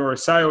know if you're a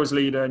sales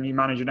leader and you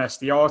manage an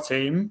SDR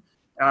team,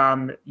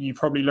 you're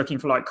probably looking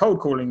for like cold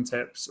calling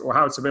tips, or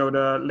how to build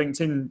a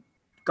LinkedIn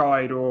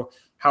guide, or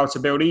how to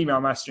build email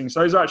messaging.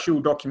 So those are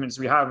actual documents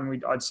we have.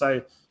 And I'd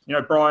say, you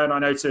know, Brian, I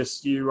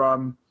noticed you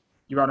run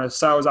a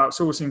sales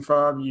outsourcing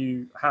firm,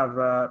 you have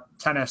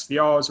 10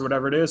 SDRs or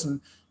whatever it is.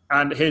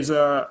 And here's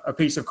a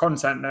piece of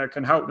content that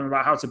can help them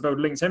about how to build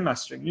LinkedIn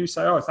messaging. You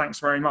say, oh, thanks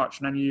very much.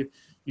 And then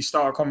you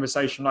start a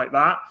conversation like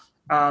that.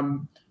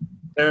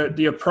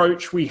 The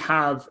approach we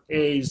have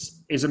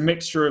is a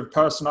mixture of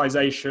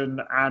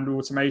personalization and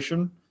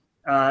automation.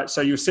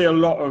 So you'll see a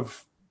lot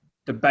of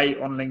debate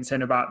on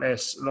LinkedIn about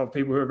this. A lot of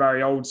people who are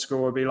very old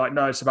school will be like,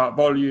 no, it's about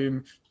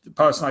volume. The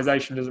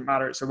personalization doesn't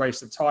matter. It's a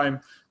waste of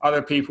time.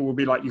 Other people will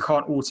be like, you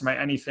can't automate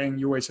anything.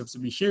 You always have to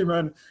be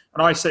human.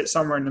 And I sit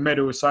somewhere in the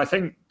middle. So I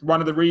think one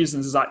of the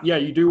reasons is that, yeah,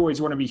 you do always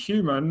want to be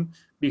human,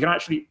 but you can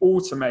actually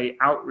automate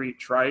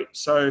outreach, right?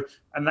 So,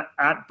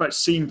 but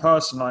seem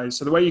personalized.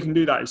 So the way you can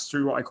do that is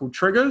through what I call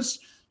triggers.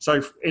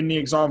 So in the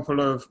example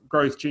of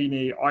Growth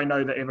Genie, I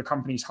know that if a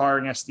company's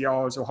hiring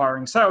SDRs or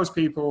hiring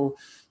salespeople,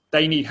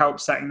 they need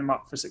help setting them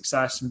up for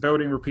success and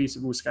building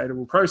repeatable,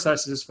 scalable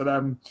processes for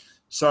them.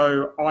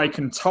 So I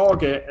can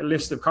target a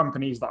list of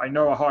companies that I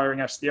know are hiring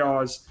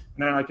SDRs.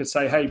 And then I could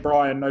say, hey,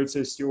 Brian,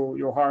 noticed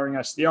you're hiring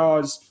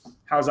SDRs.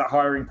 How's that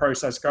hiring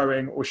process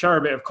going? Or share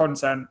a bit of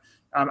content.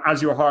 As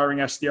you're hiring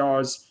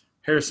SDRs,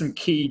 here are some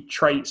key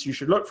traits you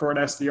should look for in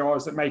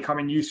SDRs that may come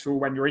in useful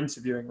when you're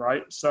interviewing,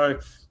 right? So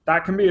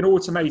that can be an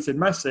automated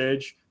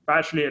message, but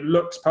actually it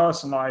looks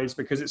personalized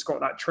because it's got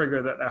that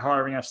trigger that they're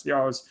hiring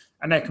SDRs.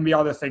 And there can be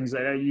other things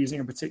that they're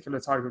using a particular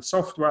type of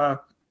software.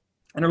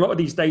 And a lot of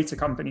these data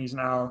companies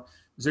now,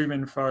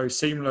 ZoomInfo,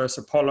 Seamless,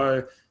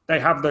 Apollo, they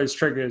have those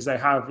triggers. They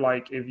have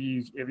like, if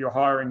you're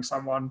hiring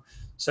someone,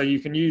 so you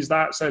can use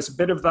that. So it's a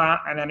bit of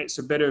that. And then it's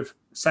a bit of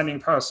sending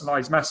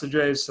personalized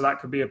messages. So that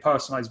could be a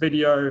personalized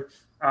video,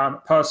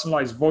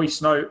 personalized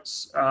voice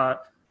notes have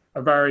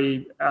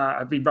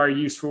been very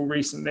useful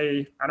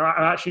recently. And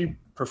I'm actually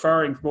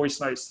preferring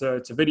voice notes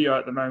to video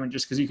at the moment,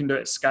 just because you can do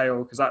it at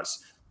scale, because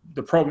that's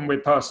the problem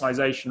with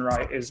personalization,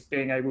 right, is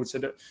being able to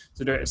do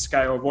it at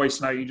scale. Voice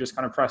note, you just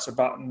kind of press a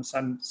button,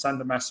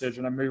 send a message,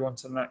 and then move on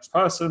to the next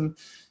person.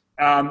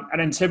 And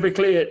then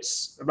typically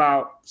it's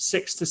about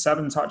 6 to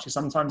 7 touches,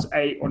 sometimes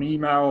 8 on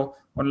email,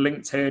 on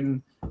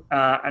LinkedIn.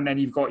 And then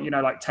you've got,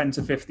 like 10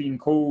 to 15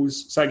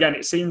 calls. So again,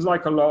 it seems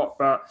like a lot,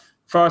 but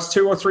first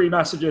 2 or 3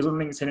 messages on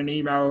LinkedIn and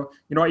email,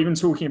 you're not even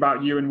talking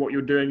about you and what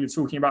you're doing. You're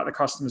talking about the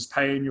customer's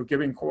pain. You're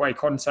giving away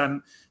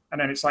content. And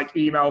then it's like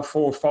email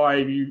 4 or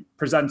 5, you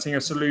presenting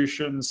a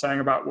solution, saying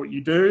about what you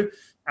do.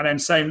 And then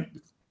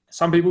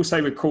some people say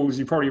with calls,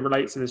 you probably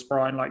relate to this,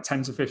 Brian, like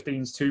 10 to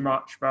 15 is too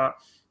much, but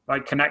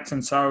like Connect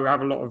and So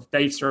have a lot of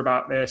data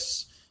about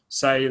this,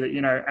 say that,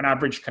 an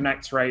average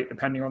connect rate,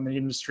 depending on the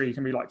industry,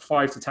 can be like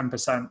 5 to 10%.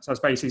 So that's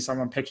basically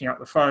someone picking up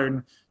the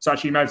phone. So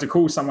actually you may have to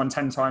call someone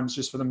 10 times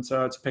just for them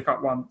to pick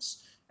up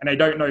once, and they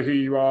don't know who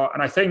you are.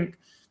 And I think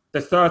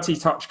the 30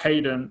 touch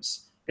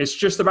cadence, it's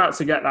just about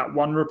to get that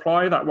one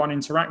reply, that one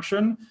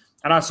interaction.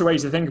 And that's the way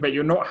to think of it.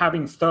 You're not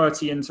having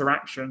 30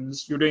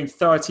 interactions. You're doing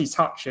 30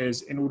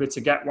 touches in order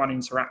to get one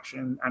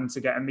interaction and to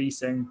get a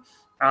meeting.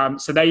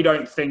 So they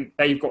don't think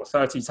they've got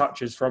 30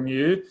 touches from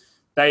you.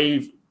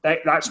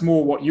 That's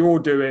more what you're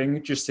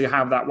doing just to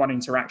have that one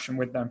interaction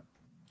with them.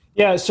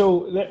 Yeah,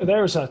 so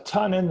there's a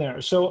ton in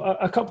there. So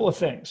a couple of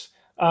things.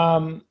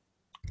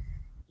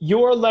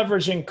 you're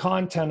leveraging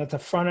content at the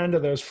front end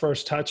of those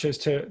first touches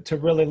to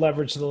really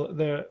leverage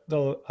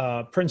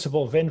the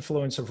principle of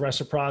influence of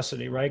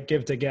reciprocity, right?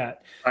 Give to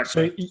get.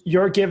 So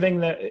you're giving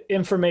the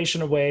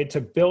information away to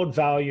build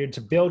value,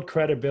 to build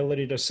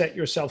credibility, to set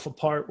yourself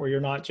apart where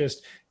you're not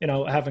just,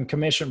 having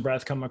commission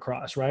breath come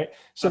across, right?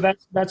 So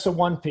that's the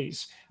one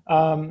piece.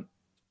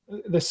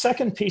 The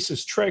second piece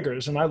is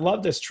triggers. And I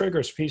love this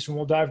triggers piece, and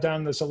we'll dive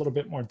down this a little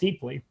bit more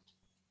deeply.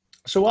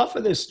 So off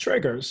of this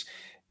triggers,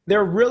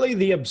 they're really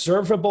the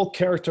observable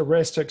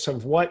characteristics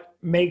of what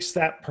makes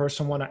that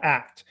person want to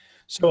act.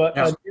 So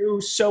a new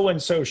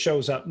so-and-so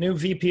shows up, new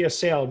VP of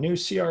sale, new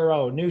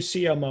CRO, new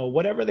CMO,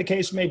 whatever the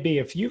case may be.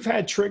 If you've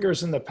had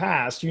triggers in the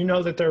past, you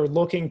know that they're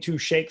looking to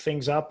shake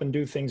things up and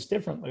do things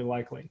differently,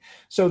 likely.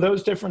 So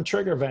those different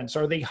trigger events,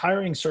 are they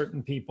hiring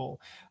certain people?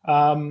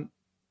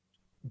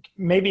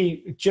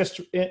 Maybe just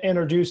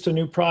introduced a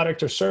new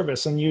product or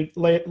service, and you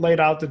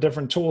laid out the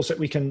different tools that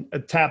we can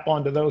tap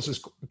onto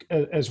those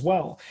as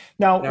well.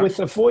 Now, with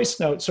the voice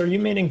notes, are you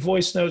meaning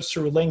voice notes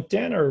through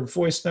LinkedIn, or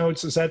voice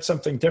notes? Is that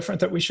something different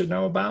that we should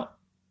know about?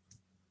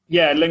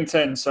 Yeah,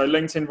 LinkedIn. So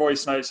LinkedIn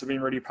voice notes have been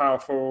really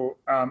powerful.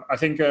 I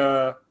think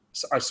I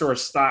saw a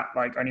stat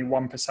like only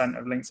 1%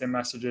 of LinkedIn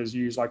messages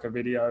use like a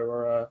video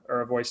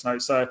or a voice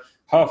note. So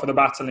half of the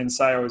battle in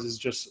sales is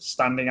just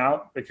standing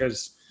out,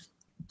 because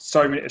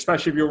so many,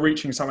 especially if you're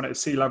reaching someone at a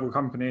C-level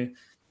company,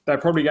 they're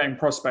probably getting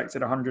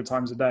prospected 100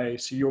 times a day.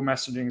 So your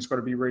messaging has got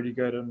to be really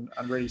good and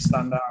really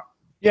stand out.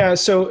 Yeah.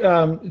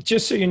 So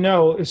just so you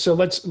know, so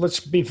let's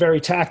be very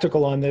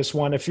tactical on this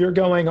one. If you're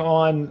going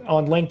on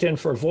LinkedIn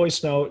for a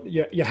voice note,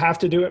 you have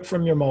to do it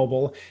from your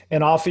mobile,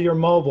 and off of your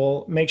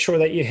mobile, make sure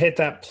that you hit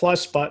that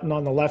plus button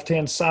on the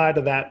left-hand side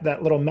of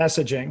that little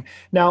messaging.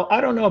 Now, I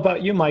don't know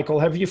about you,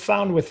 Michael. Have you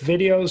found with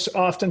videos,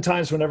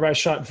 oftentimes whenever I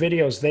shot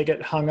videos, they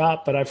get hung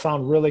up, but I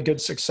found really good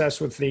success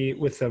with the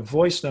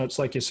voice notes,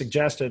 like you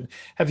suggested.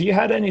 Have you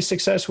had any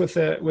success with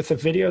the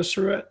videos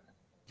through it?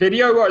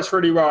 Video works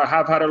really well. I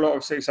have had a lot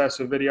of success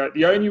with video.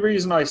 The only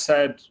reason I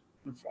said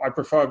I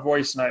prefer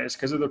voice note is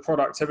because of the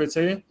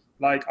productivity.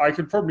 Like, I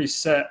could probably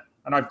sit,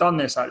 and I've done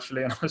this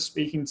actually, and I was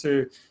speaking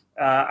to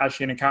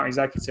actually an account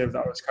executive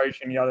that I was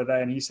coaching the other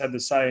day, and he said the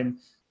same.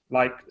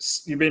 Like,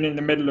 you've been in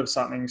the middle of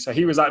something. So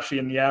he was actually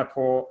in the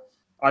airport.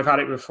 I've had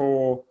it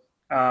before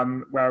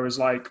where I was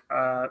like,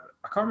 I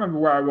can't remember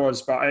where I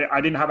was, but I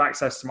didn't have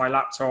access to my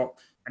laptop.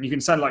 And you can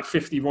send like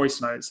 50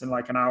 voice notes in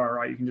like an hour,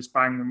 right? You can just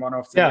bang them one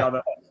after the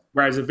other.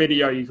 Whereas a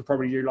video, you could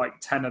probably do like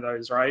 10 of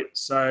those, right?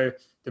 So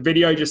the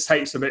video just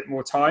takes a bit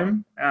more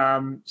time.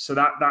 So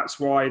that's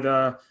why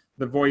the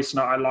voice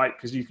note I like,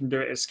 because you can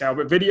do it at scale.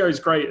 But video is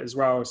great as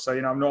well. So,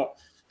 I'm not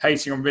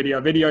hating on video.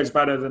 Video is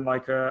better than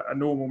like a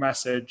normal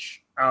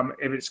message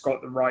if it's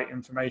got the right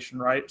information,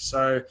 right?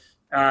 So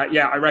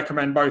I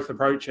recommend both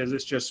approaches.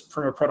 It's just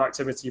from a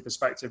productivity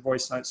perspective,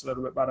 voice note's a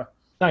little bit better.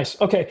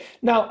 Nice. Okay.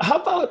 Now, how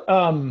about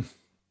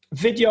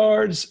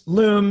Vidyards,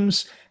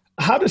 Looms?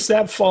 How does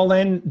that fall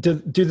in?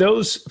 Do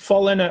those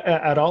fall in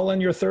at all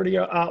in your 30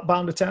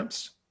 outbound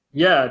attempts?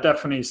 Yeah,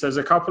 definitely. So there's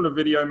a couple of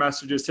video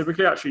messages,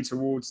 typically actually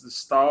towards the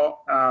start.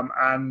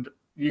 And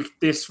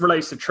this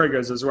relates to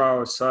triggers as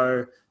well.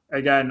 So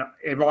again,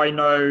 if I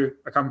know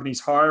a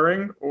company's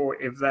hiring,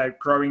 or if they're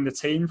growing the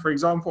team, for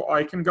example,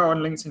 I can go on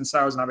LinkedIn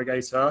Sales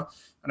Navigator,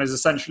 and there's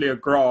essentially a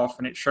graph,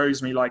 and it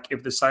shows me like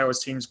if the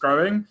sales team's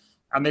growing.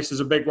 And this is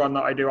a big one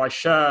that I do. I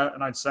share,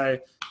 and I'd say,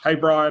 hey,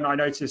 Brian, I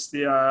noticed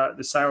the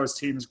sales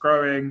team's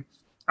growing.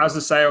 As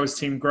the sales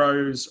team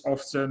grows,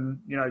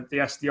 often, the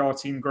SDR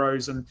team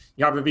grows, and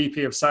you have a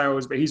VP of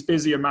sales, but he's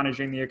busy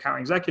managing the account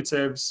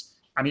executives,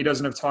 and he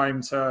doesn't have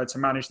time to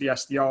manage the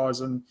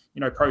SDRs, and,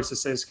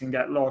 processes can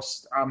get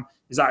lost.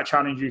 Is that a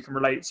challenge you can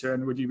relate to?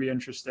 And would you be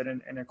interested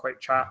in a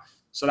quick chat?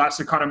 So that's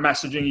the kind of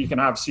messaging you can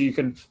have. So you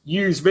can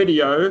use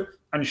video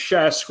and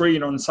share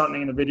screen on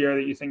something in the video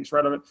that you think is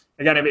relevant.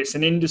 Again, if it's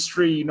an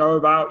industry you know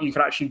about, you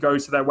could actually go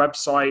to their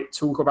website,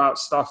 talk about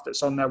stuff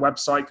that's on their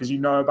website because you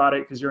know about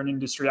it, because you're an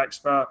industry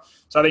expert.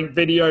 So I think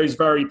video is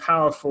very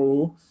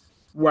powerful,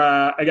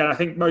 where, again, I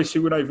think most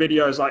people know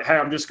video is like, hey,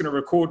 I'm just going to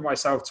record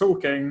myself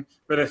talking.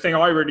 But the thing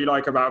I really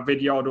like about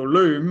Vidyard or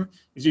Loom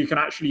is you can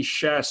actually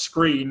share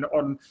screen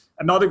on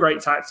another great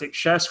tactic,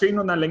 share screen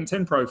on their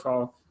LinkedIn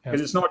profile. Because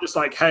it's not just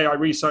like, hey, I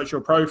researched your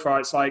profile.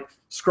 It's like,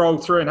 scroll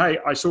through and, hey,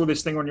 I saw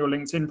this thing on your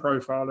LinkedIn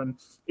profile. And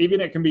even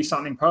it can be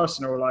something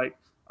personal. Like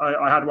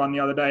I had one the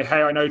other day.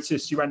 Hey, I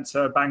noticed you went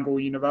to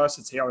Bangor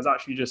University. I was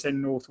actually just in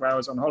North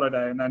Wales on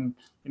holiday, and then,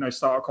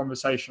 start a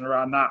conversation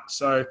around that.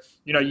 So,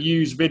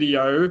 use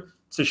video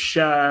to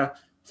share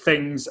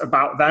things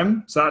about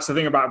them. So that's the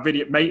thing about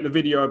video. Make the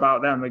video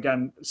about them.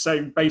 Again,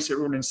 same basic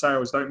rule in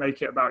sales. Don't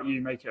make it about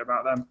you, make it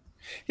about them.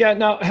 Yeah.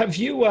 Now, have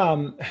you,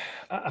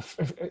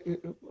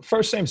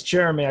 first name's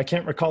Jeremy, I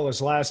can't recall his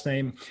last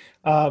name,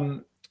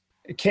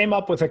 came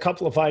up with a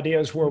couple of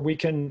ideas where we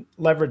can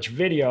leverage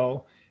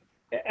video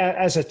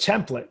as a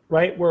template,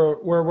 right? Where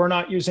we're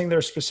not using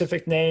their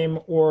specific name,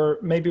 or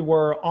maybe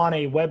we're on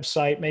a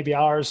website, maybe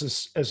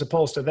ours as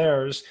opposed to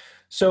theirs.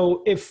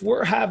 So if we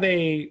have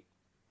a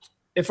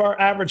if our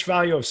average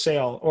value of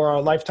sale or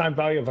our lifetime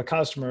value of a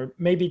customer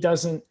maybe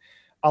doesn't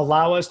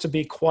allow us to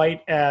be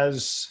quite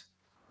as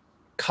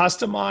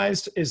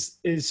customized, is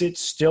it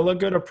still a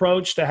good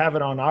approach to have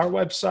it on our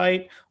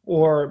website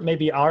or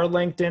maybe our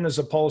LinkedIn as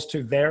opposed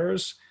to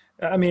theirs?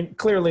 I mean,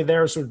 clearly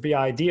theirs would be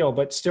ideal,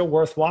 but still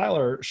worthwhile,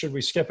 or should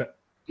we skip it?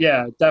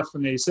 Yeah,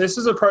 definitely. So this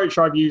is an approach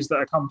I've used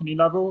at a company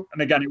level.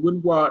 And again, it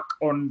wouldn't work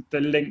on the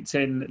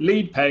LinkedIn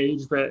lead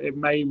page, but it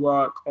may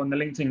work on the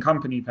LinkedIn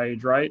company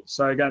page, right?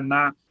 So again,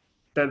 that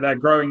they're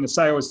growing the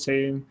sales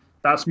team,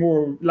 that's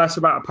less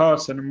about a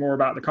person and more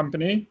about the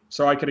company.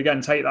 So I could,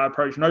 again, take that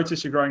approach.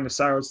 Notice you're growing the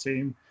sales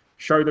team,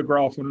 show the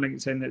graph on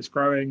LinkedIn that's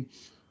growing.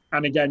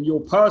 And again, you're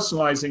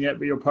personalizing it,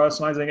 but you're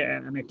personalizing it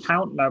at an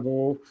account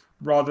level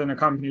rather than a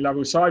company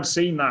level. So I've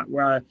seen that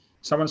where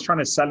someone's trying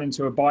to sell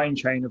into a buying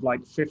chain of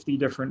like 50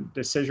 different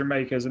decision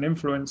makers and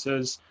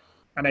influencers,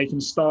 and they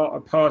can start a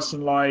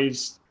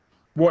personalized,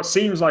 what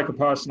seems like a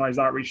personalized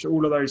outreach to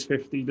all of those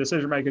 50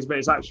 decision makers, but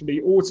it's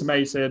actually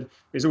automated.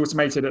 It's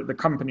automated at the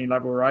company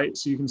level, right?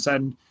 So you can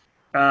send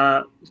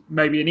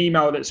maybe an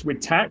email that's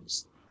with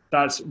text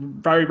that's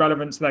very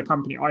relevant to their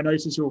company. I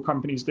notice your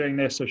company's doing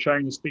this, or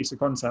sharing this piece of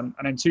content.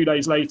 And then 2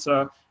 days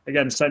later,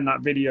 again, send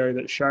that video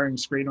that's sharing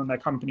screen on their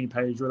company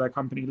page or their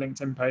company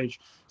LinkedIn page.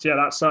 So yeah,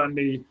 that's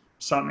certainly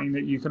something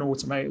that you can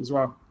automate as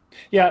well.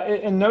 Yeah,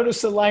 and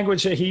notice the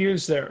language that he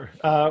used there.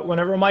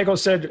 Whenever Michael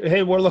said,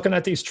 hey, we're looking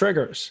at these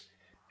triggers,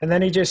 and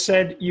then he just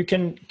said, you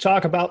can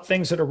talk about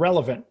things that are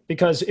relevant,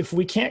 because if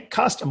we can't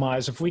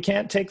customize, if we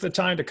can't take the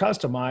time to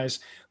customize,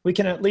 we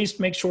can at least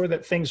make sure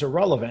that things are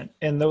relevant.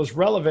 And those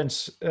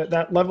relevance,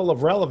 that level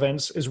of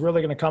relevance is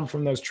really going to come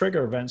from those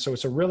trigger events. So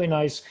it's a really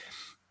nice,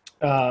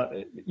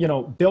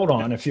 build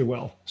on, if you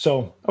will.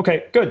 So,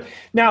 okay, good.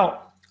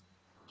 Now,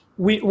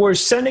 we're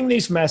sending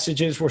these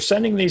messages, we're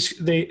sending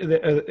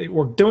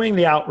we're doing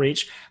the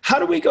outreach. How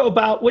do we go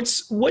about,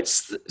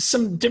 what's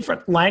some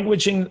different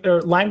language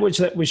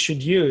that we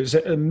should use,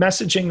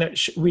 messaging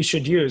that we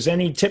should use?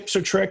 Any tips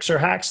or tricks or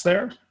hacks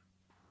there?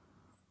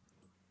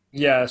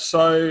 Yeah.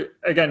 So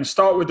again,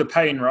 start with the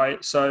pain,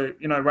 right? So,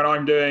 when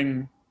I'm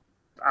doing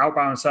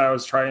outbound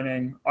sales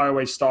training, I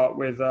always start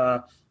with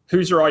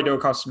who's your ideal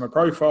customer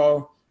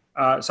profile?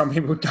 Some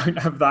people don't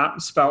have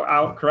that spelled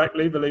out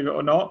correctly, believe it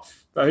or not.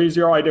 But who's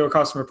your ideal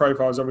customer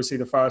profile is obviously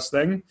the first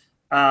thing.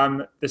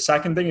 The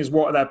second thing is,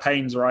 what are their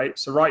pains, right?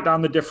 So write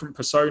down the different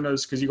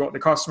personas, because you've got the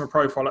customer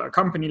profile at a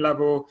company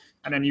level,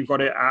 and then you've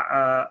got it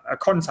at a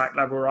contact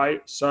level,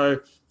 right? So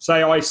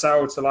say I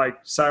sell to like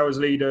sales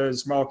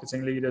leaders,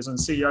 marketing leaders, and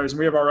CEOs, and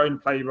we have our own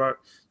playbook.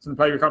 So in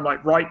the playbook, I'm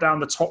like, write down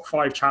the top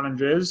 5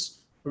 challenges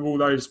with all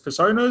those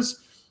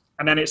personas.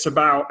 And then it's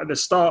about, at the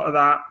start of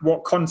that,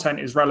 what content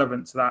is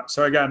relevant to that.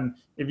 So again,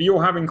 if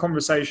you're having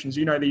conversations,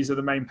 these are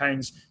the main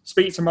pains,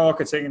 speak to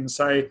marketing and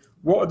say,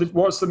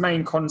 what's the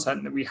main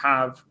content that we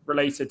have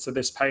related to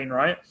this pain,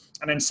 right?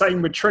 And then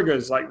same with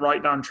triggers, like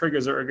write down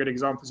triggers are a good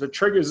example. So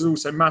triggers is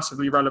also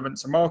massively relevant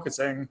to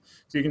marketing.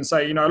 So you can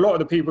say, a lot of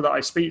the people that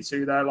I speak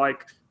to, they're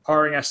like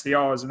hiring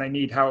SDRs and they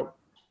need help,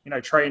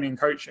 training,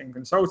 coaching,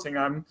 consulting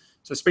them.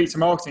 So speak to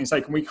marketing and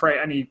say, can we create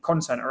any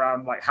content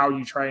around like how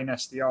you train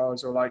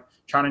SDRs, or like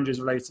challenges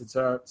related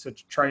to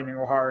training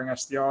or hiring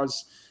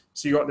SDRs?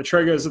 So you got the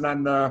triggers and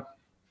then the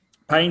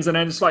pains, and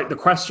then it's like the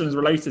questions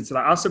related to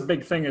that. That's a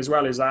big thing as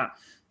well, is that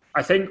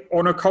I think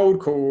on a cold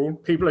call,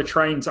 people are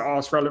trained to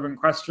ask relevant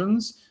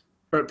questions,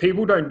 but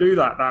people don't do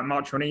that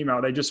much on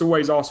email. They just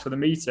always ask for the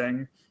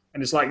meeting.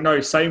 And it's like, no,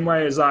 same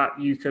way as that,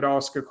 you could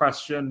ask a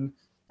question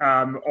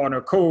on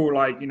a call,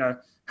 like,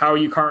 how are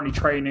you currently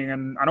training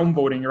and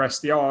onboarding your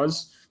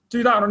SDRs?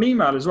 Do that on an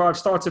email as well. I've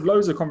started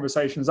loads of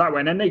conversations that way.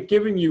 And then they're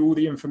giving you all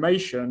the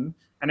information.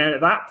 And then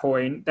at that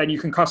point, then you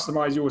can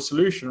customize your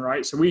solution,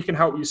 right? So we can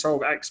help you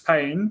solve X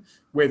pain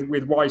with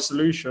Y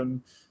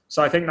solution.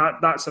 So I think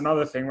that's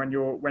another thing when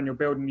you're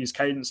building these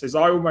cadences.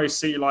 I almost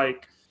see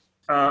like,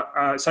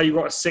 say you've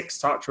got a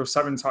 6-touch or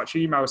 7-touch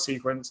email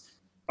sequence.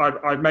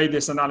 I've made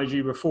this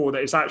analogy before,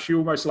 that it's actually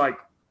almost like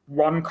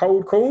one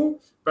cold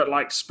call, but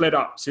like split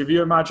up. So if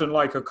you imagine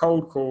like a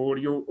cold call,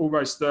 you're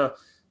almost the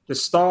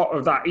start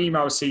of that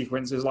email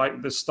sequence is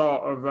like the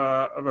start of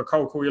a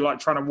cold call. You're like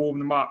trying to warm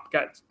them up,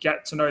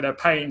 get to know their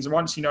pains. And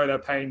once you know their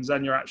pains,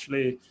 then you're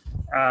actually,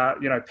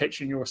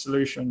 pitching your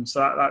solution.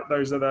 So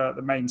those are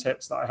the main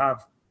tips that I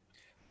have.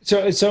 So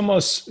it's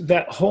almost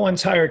that whole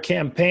entire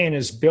campaign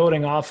is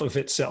building off of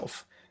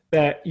itself,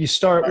 that you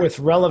start with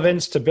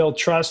relevance to build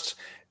trust.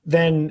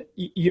 Then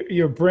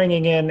you're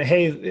bringing in,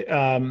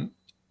 hey,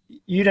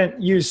 you didn't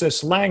use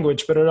this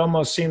language, but it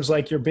almost seems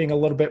like you're being a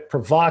little bit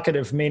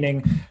provocative,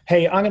 meaning,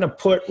 hey, I'm going to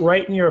put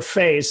right in your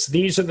face,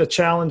 these are the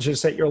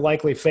challenges that you're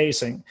likely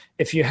facing.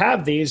 If you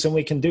have these, then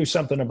we can do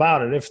something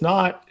about it. If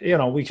not,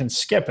 we can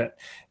skip it.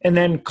 And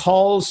then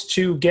calls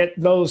to get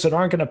those that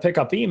aren't going to pick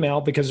up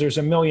email, because there's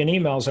a million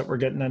emails that we're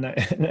getting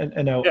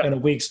in a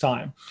week's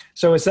time.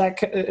 So is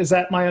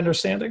that my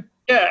understanding?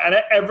 Yeah, and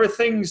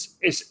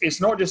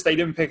it's not just they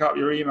didn't pick up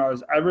your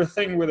emails.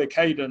 Everything with a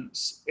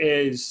cadence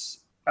is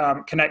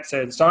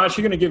connected. So I'm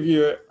actually going to give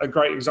you a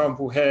great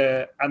example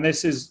here. And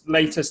this is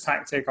latest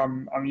tactic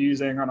I'm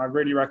using. And I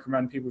really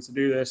recommend people to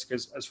do this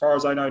because as far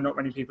as I know, not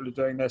many people are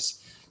doing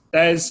this.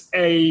 There's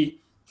a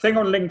thing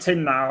on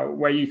LinkedIn now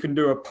where you can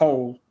do a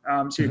poll.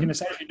 So you can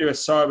essentially do a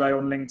survey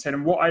on LinkedIn.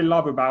 And what I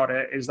love about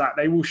it is that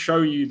they will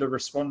show you the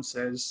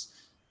responses.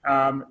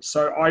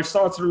 So I've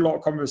started a lot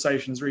of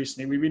conversations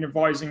recently. We've been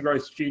advising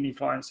Growth Genie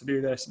clients to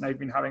do this, and they've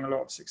been having a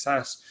lot of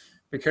success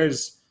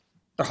because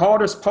the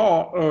hardest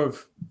part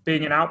of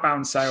being in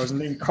outbound sales and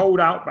being cold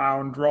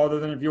outbound, rather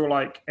than if you're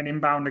like an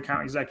inbound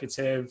account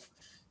executive,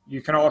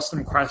 you can ask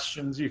them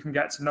questions, you can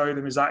get to know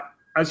them, is that,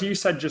 as you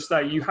said just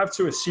there, you have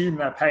to assume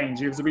their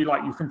pains. You have to be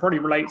like, you can probably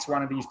relate to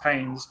one of these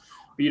pains,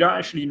 but you don't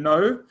actually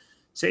know.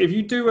 So if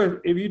you do a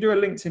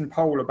LinkedIn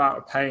poll about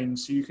a pain,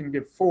 so you can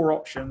give 4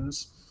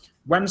 options.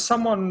 When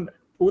someone,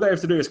 all they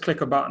have to do is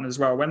click a button as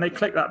well. When they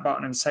click that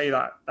button and say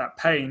that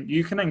pain,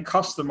 you can then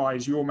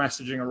customize your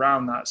messaging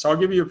around that. So I'll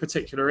give you a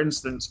particular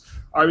instance.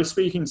 I was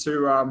speaking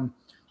to,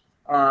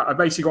 I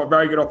basically got a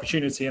very good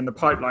opportunity in the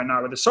pipeline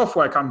now with a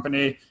software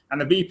company, and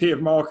the VP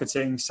of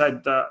marketing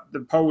said that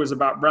the poll was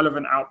about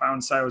relevant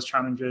outbound sales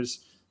challenges.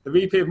 The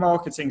VP of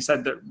marketing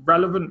said that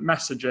relevant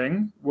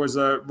messaging was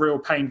a real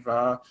pain for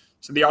her.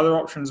 So the other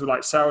options were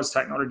like sales,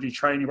 technology,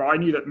 training, but I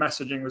knew that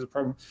messaging was a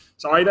problem.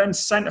 So I then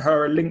sent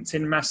her a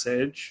LinkedIn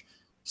message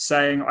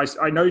saying,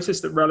 I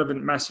noticed that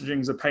relevant messaging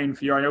is a pain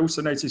for you. I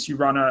also noticed you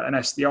run an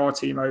SDR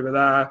team over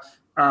there.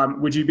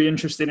 Would you be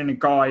interested in a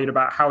guide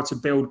about how to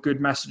build good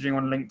messaging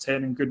on LinkedIn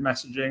and good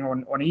messaging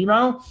on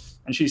email?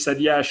 And she said,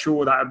 yeah,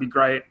 sure, that would be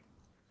great.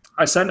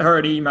 I sent her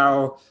an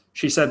email.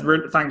 She said,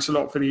 thanks a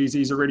lot for these.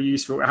 These are really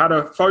useful. I had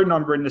a phone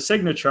number in the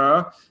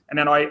signature, and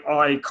then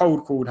I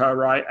cold called her,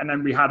 right? And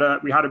then we had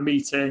a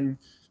meeting.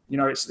 You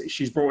know,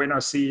 she's brought in her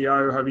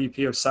CEO, her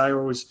VP of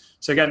sales.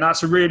 So again,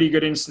 that's a really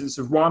good instance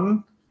of,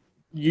 1,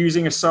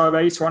 using a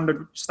survey to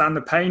understand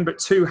the pain, but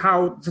 2,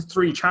 how the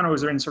 3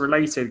 channels are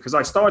interrelated. Because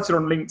I started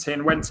on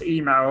LinkedIn, went to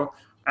email,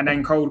 and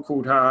then cold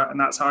called her, and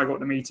that's how I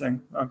got the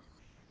meeting.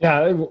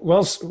 Yeah,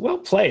 well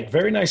played.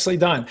 Very nicely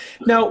done.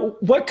 Now,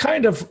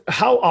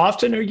 how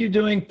often are you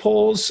doing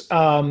polls?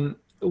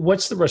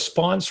 What's the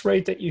response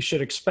rate that you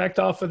should expect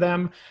off of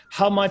them?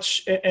 How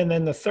much? And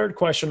then the third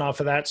question off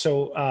of that.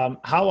 So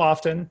how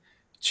often?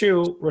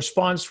 2,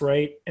 response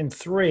rate. And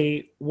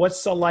 3,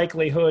 what's the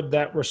likelihood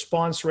that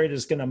response rate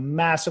is going to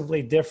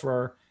massively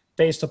differ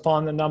based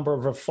upon the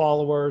number of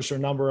followers or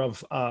number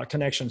of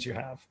connections you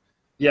have?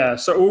 Yeah,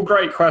 so all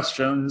great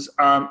questions.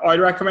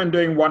 I'd recommend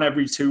doing one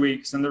every 2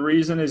 weeks. And the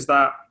reason is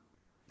that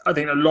I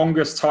think the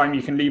longest time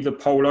you can leave the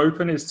poll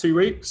open is 2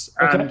 weeks.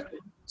 And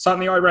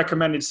something I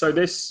recommended, so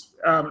this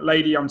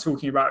lady I'm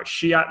talking about,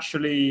 she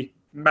actually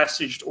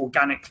messaged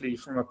organically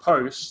from a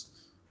post.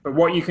 But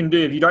what you can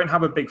do if you don't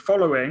have a big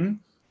following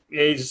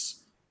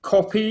is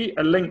copy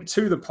a link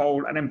to the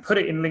poll and then put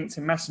it in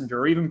LinkedIn Messenger,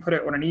 or even put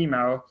it on an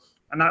email.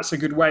 And that's a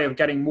good way of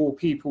getting more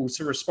people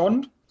to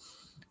respond.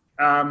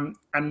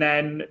 And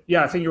then,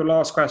 yeah, I think your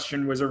last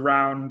question was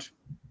around,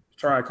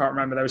 sorry, I can't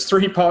remember. There was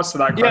 3 parts to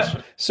that question.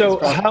 Yeah.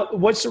 So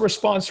what's the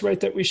response rate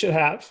that we should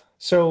have?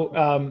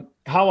 So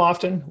how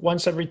often?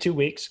 Once every 2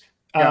 weeks.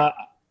 Yeah.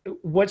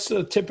 What's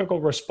the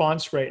typical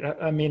response rate?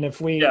 I mean,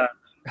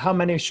 how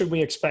many should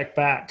we expect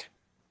back?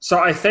 So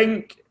I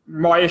think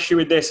my issue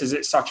with this is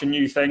it's such a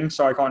new thing.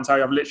 So I can't tell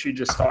you, I've literally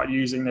just started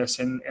using this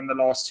in the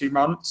last 2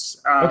 months.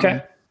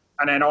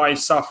 And then I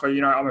suffer,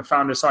 I'm a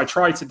founder. So I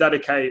try to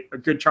dedicate a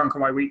good chunk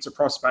of my week to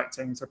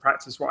prospecting, to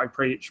practice what I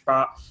preach.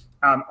 But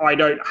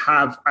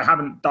I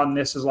haven't done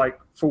this as like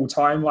full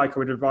time, like I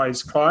would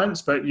advise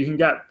clients, but you can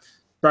get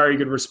very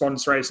good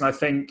response rates. And I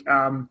think,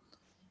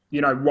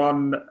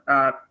 one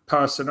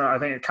person, I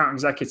think account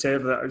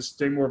executive that is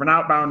doing more of an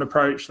outbound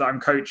approach that I'm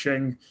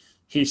coaching,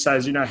 he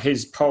says,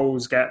 his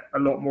polls get a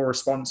lot more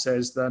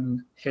responses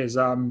than his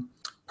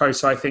post.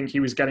 So I think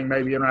he was getting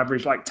maybe on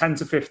average like 10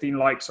 to 15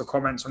 likes or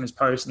comments on his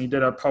post, and he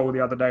did a poll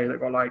the other day that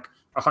got like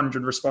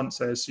 100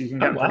 responses. So you can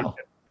get pretty good.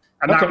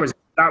 And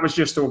that was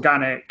just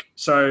organic.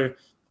 So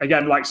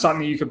again, like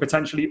something you could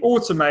potentially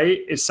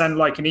automate is send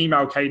like an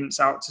email cadence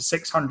out to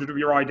 600 of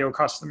your ideal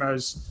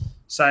customers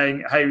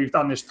saying, hey, we've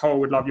done this poll,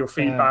 we'd love your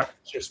feedback.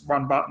 Yeah. Just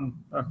one button.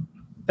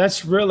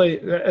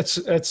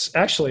 It's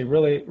actually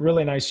really,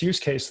 really nice use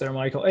case there,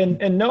 Michael.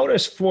 And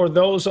notice for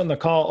those on the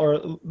call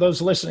or those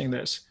listening to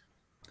this,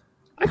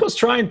 Michael's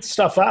trying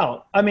stuff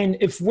out. I mean,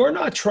 if we're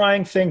not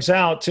trying things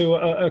out, to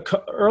a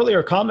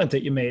earlier comment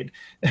that you made,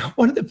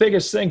 one of the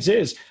biggest things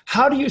is,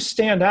 how do you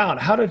stand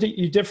out? How do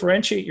you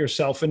differentiate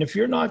yourself? And if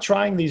you're not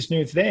trying these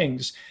new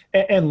things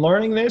and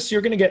learning this,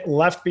 you're going to get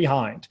left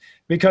behind,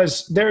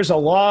 because there's a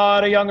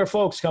lot of younger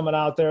folks coming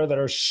out there that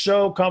are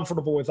so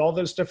comfortable with all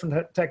this different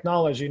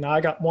technology. Now,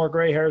 I got more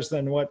gray hairs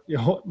than what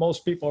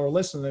most people are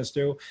listening to this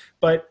do.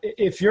 But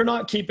if you're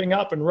not keeping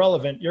up and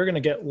relevant, you're going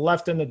to get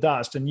left in the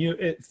dust.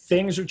 And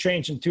things are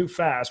changing too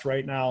fast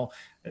right now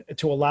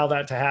to allow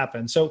that to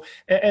happen. So,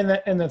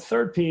 and the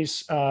third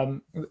piece,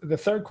 the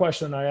third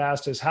question I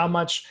asked is, how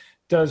much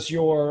does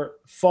your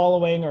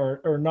following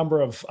or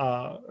number of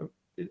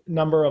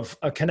number of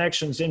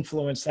connections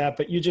influence that,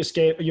 but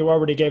you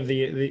already gave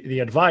the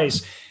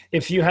advice.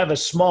 If you have a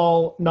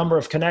small number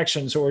of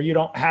connections, or you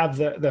don't have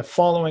the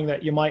following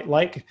that you might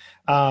like,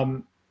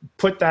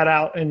 put that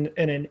out in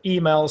an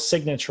email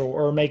signature,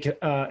 or make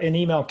an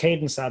email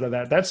cadence out of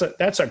that.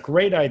 That's a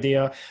great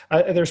idea.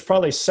 There's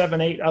probably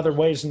 7-8 other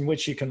ways in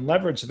which you can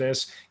leverage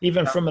this,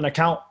 even from an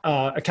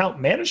account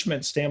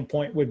management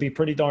standpoint, would be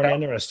pretty darn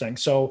interesting.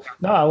 So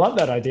no, I love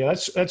that idea.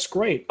 That's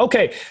great.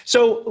 Okay,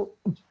 so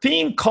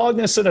being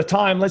cognizant of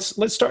time,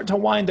 let's start to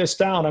wind this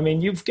down. I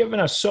mean, you've given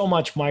us so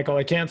much, Michael.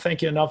 I can't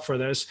thank you enough for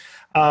this.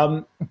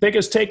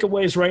 Biggest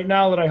takeaways right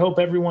now that I hope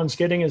everyone's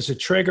getting is the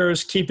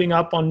triggers, keeping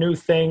up on new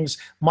things.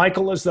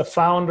 Michael is the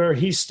founder.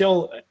 He's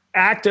still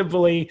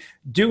actively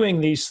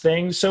doing these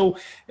things. So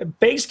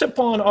based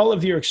upon all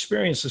of your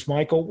experiences,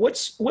 Michael,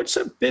 what's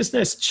a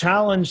business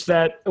challenge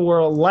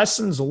or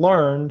lessons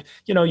learned,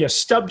 you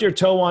stubbed your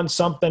toe on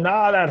something,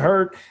 that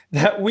hurt,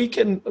 that we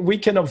can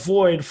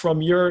avoid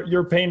from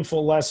your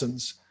painful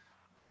lessons?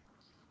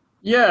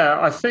 Yeah,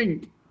 I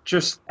think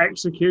just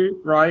execute,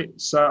 right?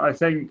 So I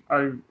think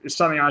it's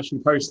something I actually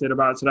posted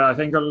about today. I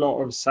think a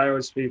lot of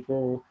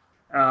salespeople,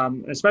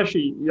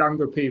 especially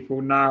younger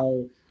people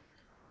now,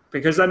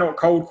 because they're not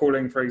cold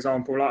calling, for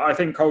example. I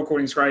think cold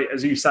calling is great.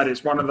 As you said,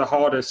 it's one of the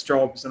hardest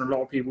jobs and a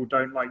lot of people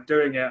don't like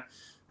doing it.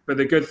 But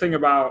the good thing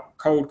about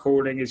cold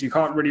calling is you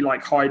can't really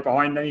hide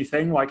behind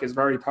anything. It's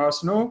very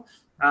personal.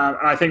 And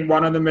I think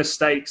one of the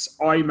mistakes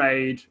I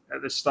made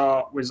at the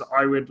start was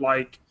I would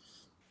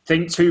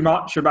think too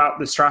much about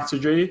the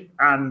strategy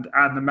and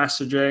the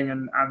messaging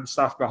and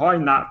stuff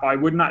behind that, but I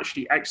wouldn't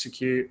actually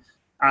execute.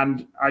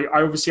 And I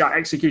obviously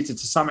executed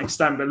to some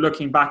extent, but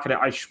looking back at it,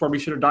 I probably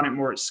should have done it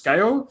more at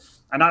scale.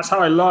 And that's how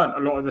I learned a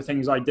lot of the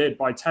things I did,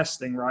 by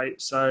testing,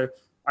 right? So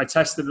I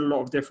tested a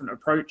lot of different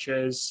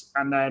approaches,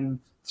 and then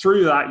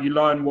through that, you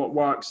learn what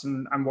works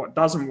and what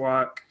doesn't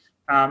work.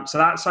 So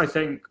that's, I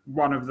think,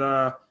 one of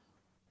the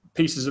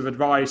pieces of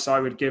advice I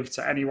would give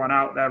to anyone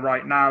out there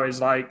right now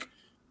is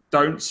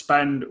don't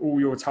spend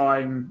all your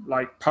time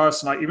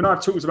even though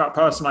I've talked about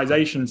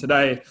personalization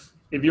today,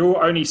 if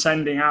you're only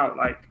sending out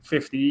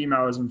 50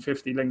 emails and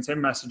 50 LinkedIn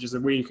messages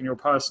a week and you're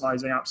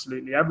personalizing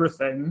absolutely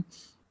everything,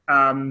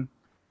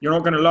 you're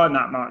not going to learn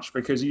that much,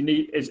 because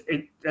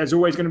there's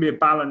always going to be a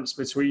balance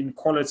between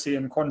quality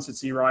and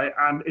quantity, right?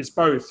 And it's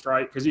both,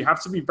 right? Because you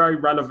have to be very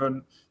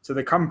relevant to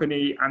the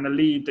company and the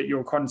lead that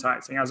you're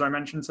contacting, as I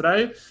mentioned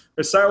today.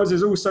 But sales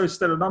is also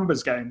still a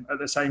numbers game at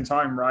the same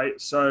time, right?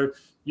 So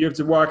you have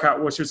to work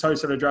out what's your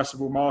total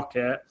addressable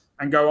market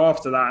and go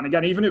after that. And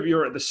again, even if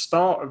you're at the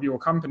start of your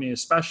company,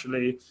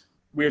 especially,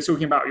 we're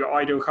talking about your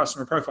ideal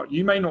customer profile.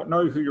 You may not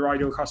know who your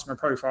ideal customer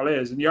profile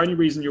is. And the only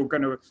reason you're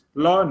going to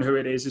learn who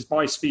it is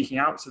by speaking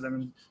out to them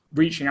and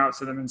reaching out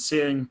to them and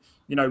seeing,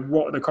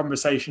 what are the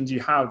conversations you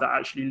have that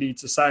actually lead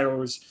to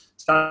sales.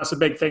 So that's a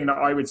big thing that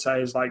I would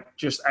say is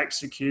just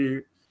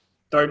execute.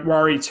 Don't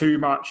worry too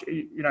much.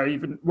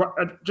 Even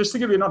just to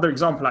give you another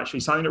example, actually,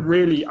 something that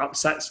really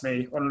upsets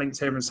me on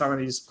LinkedIn and some of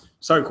these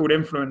so-called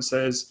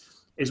influencers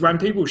is when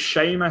people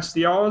shame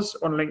SDRs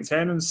on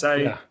LinkedIn and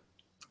say,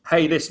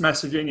 hey, this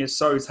messaging is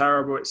so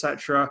terrible,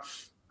 etc.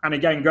 And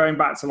again, going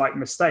back to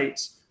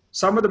mistakes,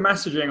 some of the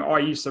messaging I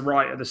used to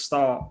write at the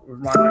start of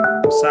my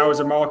sales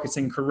and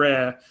marketing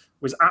career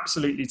was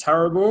absolutely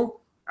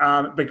terrible.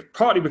 But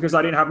partly because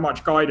I didn't have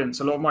much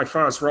guidance. A lot of my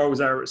first roles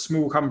there were at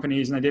small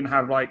companies and I didn't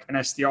have an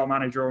SDR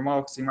manager or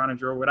marketing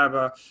manager or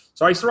whatever.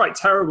 So I used to write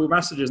terrible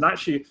messages. And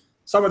actually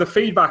some of the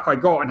feedback I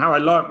got and how I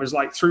learned was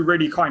through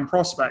really kind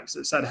prospects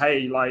that said,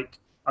 hey,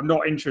 I'm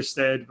not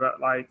interested, but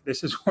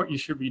this is what you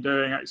should be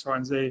doing, X, Y,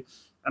 and Z.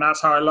 And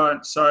that's how I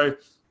learned. So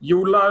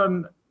you'll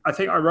learn, I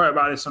think I wrote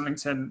about this on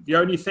LinkedIn. The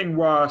only thing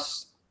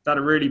worse than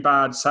a really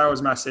bad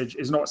sales message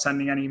is not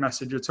sending any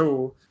message at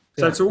all.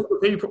 So to all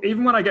the people,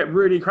 even when I get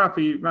really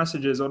crappy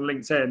messages on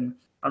LinkedIn,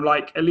 I'm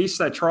at least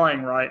they're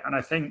trying, right? And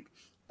I think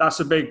that's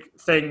a big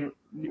thing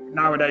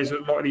nowadays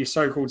with a lot of these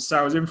so-called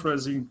sales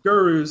influencing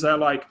gurus. They're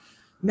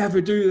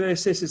never do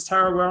this. This is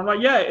terrible.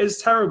 I'm yeah, it is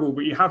terrible,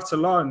 but you have to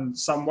learn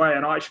some way.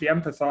 And I actually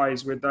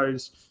empathize with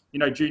those,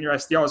 junior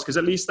SDRs, because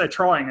at least they're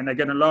trying and they're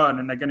going to learn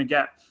and they're going to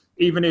get,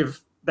 even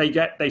if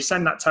they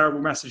send that terrible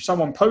message,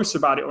 someone posts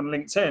about it on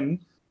LinkedIn,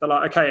 they're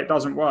okay, it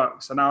doesn't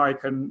work. So now I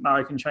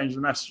can change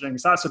the messaging.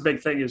 So that's a big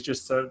thing, is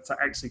just to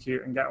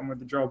execute and get on with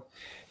the job.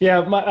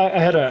 Yeah. I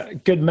had a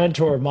good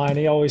mentor of mine.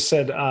 He always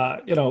said,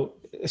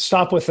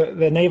 stop with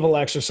the navel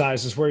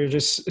exercises where you're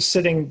just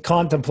sitting,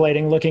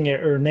 contemplating, looking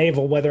at your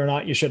navel, whether or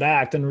not you should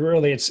act. And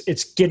really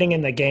it's getting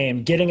in the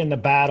game, getting in the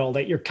battle,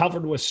 that you're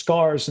covered with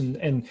scars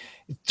and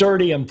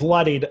dirty and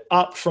bloodied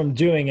up from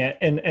doing it.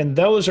 And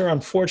those are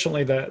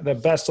unfortunately the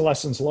best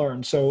lessons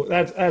learned. So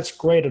that's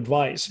great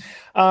advice.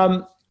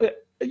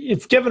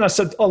 You've given us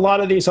a lot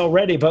of these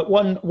already, but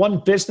one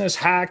business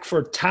hack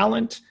for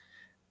talent,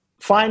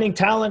 finding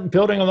talent,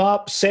 building them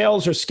up,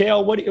 sales or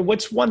scale.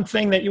 What's one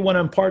thing that you want to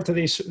impart to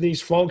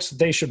these folks that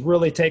they should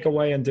really take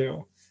away and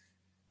do?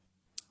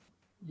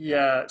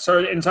 Yeah. So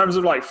in terms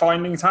of like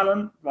finding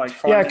talent,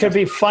 it could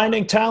be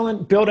finding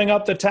talent, building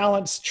up the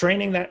talents,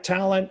 training that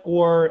talent,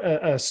 or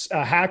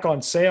a hack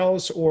on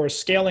sales, or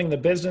scaling the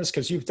business,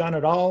 because you've done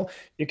it all.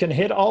 You can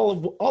hit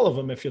all of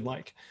them if you'd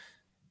like.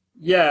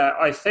 Yeah,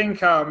 I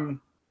think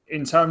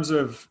in terms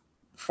of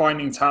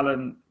finding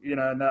talent,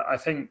 and I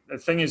think the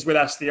thing is with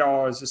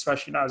SDRs,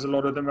 especially now, as a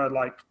lot of them are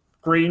like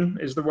green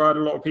is the word a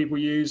lot of people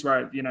use,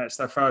 right? It's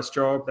their first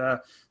job,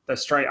 they're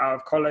straight out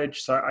of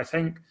college. So I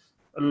think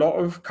a lot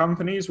of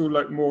companies will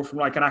look more from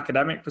like an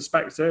academic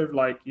perspective,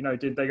 like,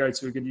 did they go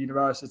to a good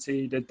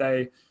university? Did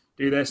they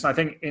do this? And I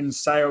think in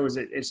sales,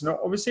 it's not,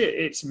 obviously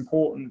it's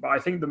important, but I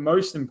think the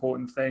most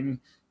important thing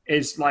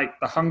is like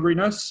the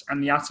hungriness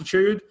and the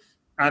attitude.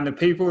 And the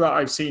people that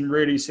I've seen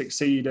really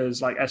succeed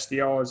as like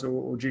SDRs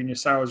or junior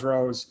sales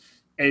roles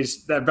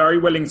is they're very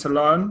willing to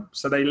learn.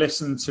 So they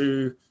listen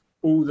to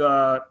all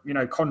the,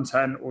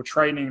 content or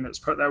training that's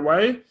put their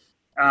way.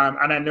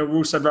 And then they're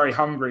also very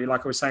hungry,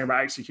 like I was saying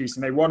about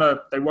executing. They want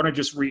to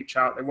just reach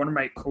out. They want to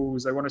make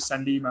calls. They want to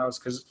send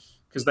emails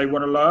because they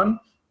want to learn.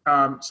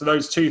 So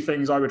those two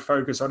things I would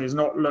focus on is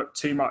not look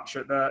too much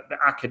at the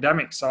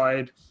academic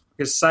side,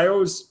 because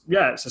sales,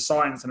 it's a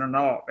science and an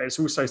art, but it's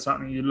also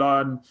something you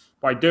learn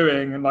by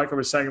doing. And like I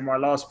was saying in my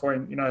last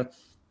point,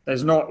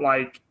 there's not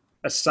like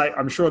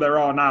I'm sure there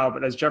are now,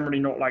 but there's generally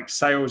not like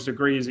sales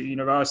degrees at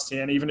university.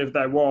 And even if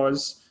there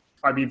was,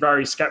 I'd be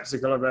very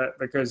skeptical of it,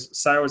 because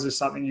sales is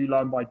something you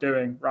learn by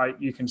doing, right?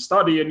 You can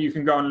study and you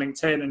can go on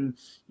LinkedIn and,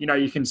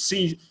 you can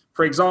see,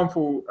 for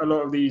example, a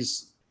lot of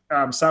these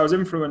sales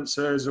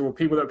influencers or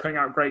people that are putting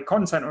out great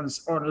content on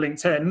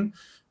LinkedIn,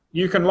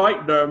 you can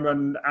like them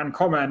and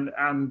comment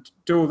and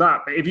do all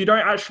that. But if you don't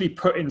actually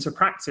put into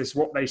practice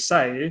what they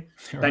say,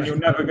 then you're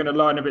never going to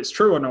learn if it's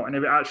true or not and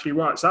if it actually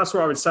works. That's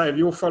what I would say. If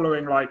you're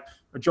following like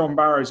a John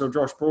Barrows or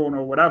Josh Braun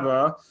or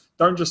whatever,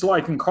 don't just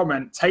like and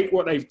comment. Take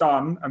what they've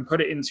done and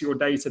put it into your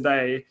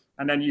day-to-day,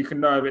 and then you can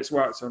know if it's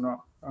worked or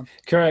not.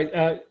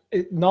 Correct.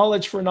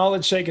 Knowledge for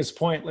knowledge's sake is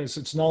pointless.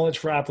 It's knowledge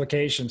for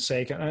application's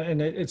sake.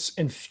 And it's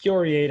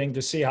infuriating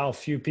to see how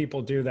few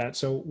people do that.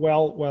 So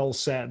well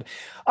said.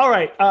 All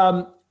right.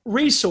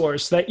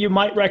 Resource that you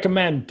might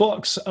recommend,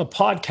 books, a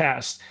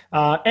podcast,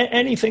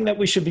 anything that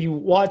we should be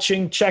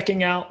watching,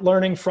 checking out,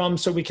 learning from,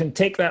 so we can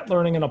take that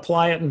learning and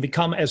apply it and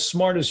become as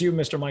smart as you,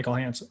 Mr. Michael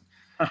Hansen.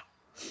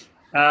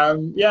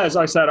 As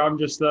I said, I'm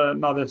just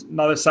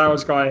another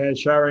sales guy here,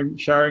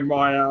 sharing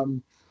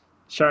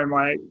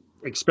my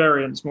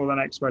experience more than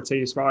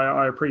expertise. But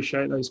I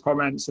appreciate those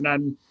comments. And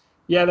then,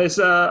 there's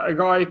a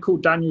guy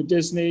called Daniel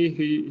Disney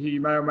who you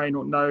may or may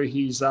not know.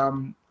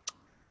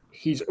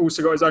 He's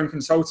also got his own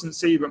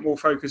consultancy, but more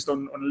focused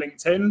on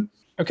LinkedIn.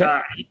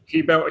 Okay.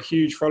 He built a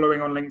huge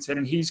following on LinkedIn,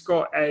 and he's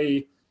got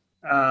a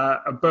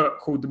book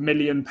called The £1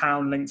 Million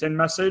LinkedIn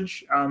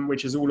Message,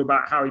 which is all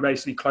about how he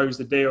basically closed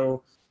the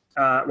deal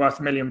worth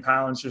 £1 million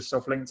just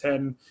off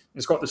LinkedIn.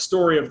 It's got the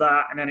story of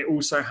that, and then it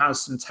also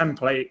has some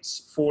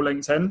templates for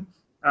LinkedIn.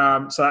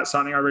 So that's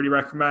something I really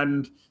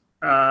recommend.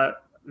 The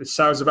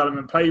Sales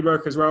Development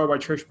Playbook as well by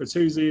Trish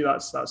Bertuzzi.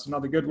 That's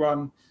another good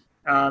one.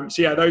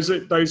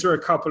 Those are a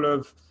couple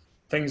of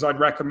things I'd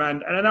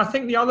recommend. And then I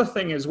think the other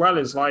thing as well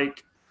is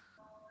like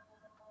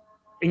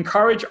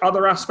encourage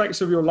other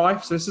aspects of your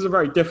life. So this is a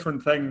very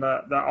different thing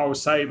that I will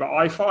say, but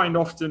I find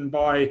often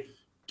by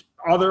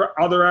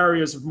other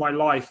areas of my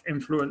life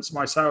influence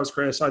my sales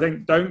career. So I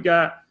think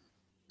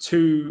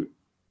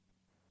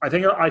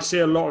I see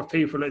a lot of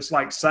people, it's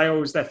like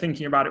sales, they're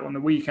thinking about it on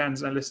the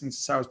weekends and they're listening to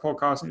sales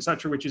podcasts,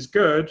 etc., which is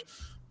good,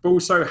 but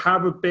also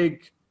have a bigger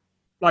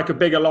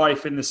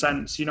life in the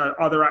sense,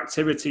 other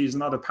activities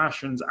and other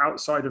passions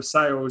outside of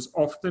sales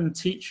often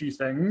teach you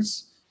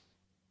things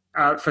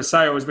for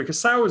sales, because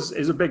sales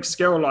is a big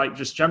skill, like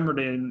just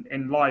generally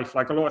in life.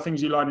 Like a lot of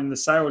things you learn in the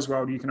sales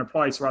world, you can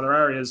apply to other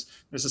areas.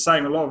 It's the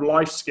same, a lot of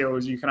life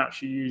skills you can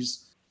actually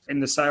use in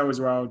the sales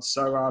world.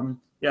 So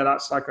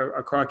that's like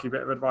a quirky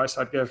bit of advice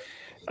I'd give.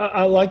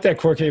 I like that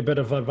quirky bit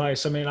of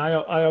advice. I mean,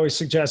 I always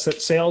suggest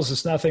that sales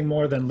is nothing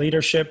more than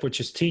leadership, which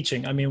is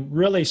teaching. I mean,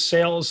 really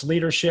sales,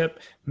 leadership,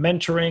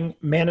 mentoring,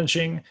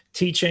 managing,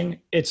 teaching,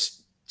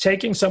 it's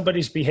taking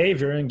somebody's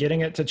behavior and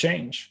getting it to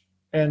change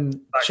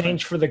and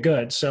change for the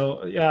good.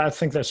 So I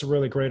think that's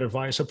really great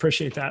advice.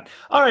 Appreciate that.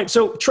 All right.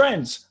 So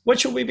trends,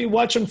 what should we be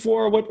watching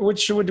for? What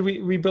should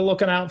we be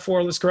looking out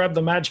for? Let's grab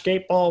the magic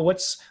 8 ball.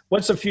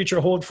 What's the future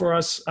hold for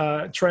us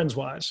trends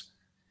wise?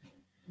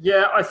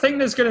 Yeah, I think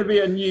there's going to be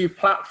a new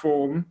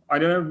platform. I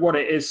don't know what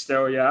it is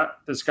still yet.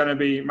 That's going to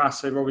be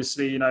massive.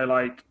 Obviously,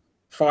 like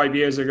 5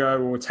 years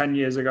ago or 10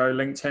 years ago,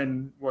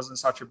 LinkedIn wasn't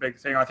such a big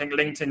thing. I think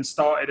LinkedIn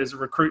started as a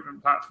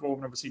recruitment platform.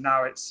 And obviously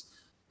now it's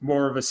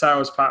more of a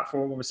sales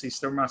platform, obviously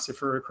still massive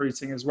for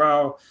recruiting as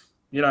well.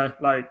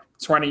 Like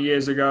 20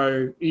 years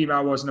ago,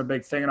 email wasn't a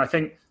big thing. And I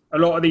think a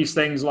lot of these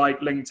things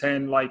like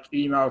LinkedIn, like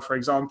email, for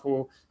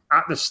example,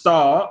 at the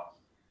start,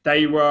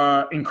 they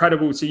were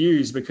incredible to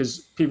use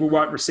because people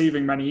weren't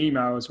receiving many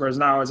emails. Whereas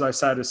now, as I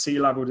said, a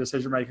C-level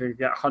decision maker could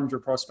get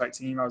 100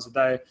 prospecting emails a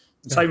day.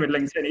 And same with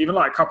LinkedIn. Even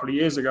like a couple of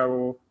years ago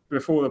or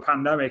before the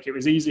pandemic, it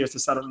was easier to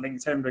sell on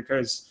LinkedIn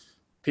because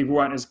people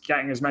weren't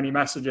getting as many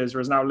messages,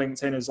 whereas now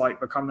LinkedIn has like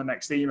become the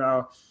next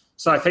email.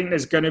 So I think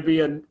there's going to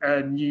be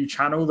a new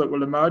channel that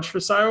will emerge for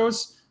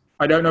sales.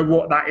 I don't know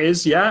what that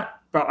is yet,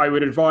 but I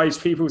would advise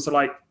people to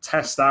like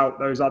test out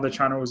those other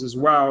channels as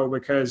well,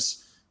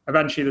 because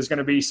eventually there's going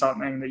to be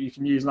something that you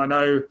can use. And I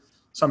know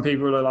some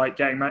people are like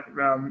getting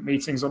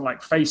meetings on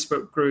like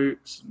Facebook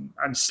groups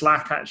and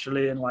Slack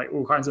actually, and like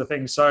all kinds of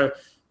things. So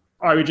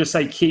I would just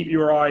say keep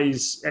your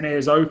eyes and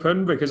ears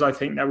open, because I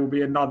think there will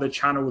be another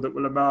channel that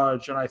will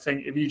emerge. And I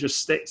think if you just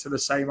stick to the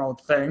same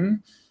old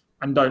thing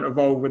and don't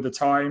evolve with the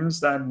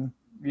times, then,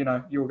 you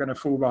know, you're going to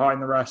fall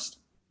behind the rest.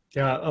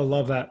 Yeah, I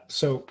love that.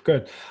 So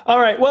good. All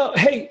right. Well,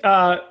 hey,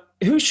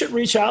 who should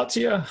reach out to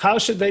you? How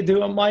should they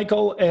do it,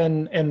 Michael?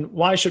 And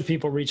why should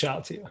people reach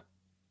out to you?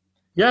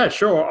 Yeah,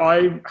 sure.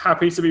 I'm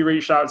happy to be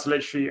reached out to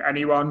literally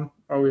anyone.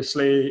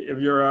 Obviously, if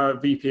you're a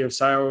VP of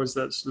sales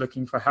that's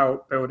looking for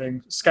help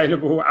building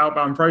scalable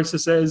outbound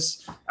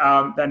processes,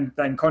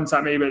 then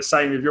contact me. But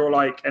same, if you're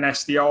like an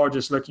SDR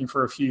just looking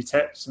for a few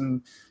tips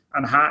and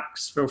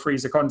hacks, feel free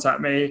to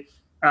contact me.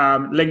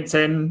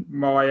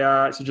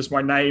 LinkedIn, so just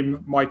my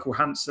name, Michael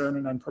Hansen,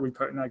 and then probably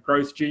put in there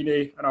Growth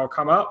Genie and I'll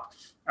come up.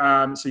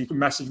 So you can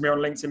message me on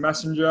LinkedIn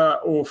Messenger,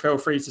 or feel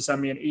free to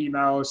send me an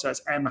email. So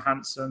it's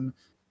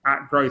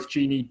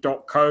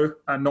mhansen@growthgenie.co,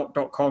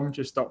 not .com,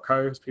 just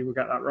 .co, as people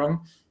get that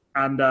wrong.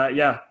 And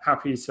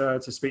happy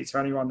to speak to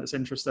anyone that's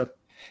interested.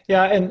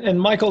 Yeah,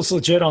 and Michael's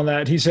legit on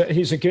that. He's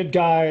a good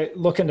guy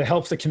looking to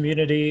help the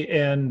community.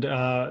 And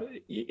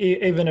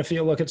even if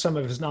you look at some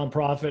of his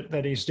nonprofit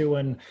that he's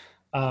doing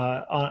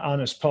on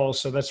his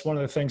post. So that's one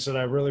of the things that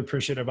I really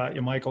appreciate about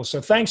you, Michael.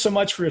 So thanks so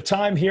much for your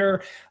time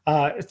here.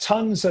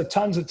 Tons of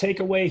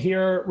takeaway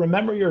here.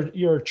 Remember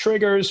your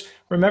triggers.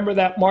 Remember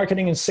that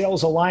marketing and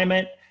sales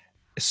alignment.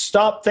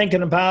 Stop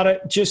thinking about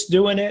it, just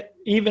doing it.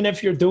 Even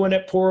if you're doing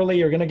it poorly,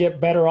 you're going to get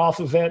better off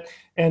of it.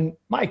 And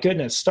my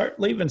goodness, start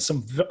leaving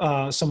some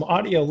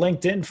audio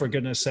LinkedIn, for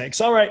goodness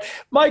sakes. All right,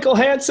 Michael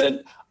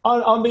Hansen.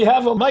 On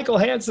behalf of Michael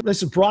Hansen,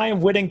 this is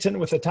Brian Whittington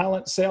with the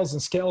Talent, Sales,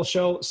 and Scale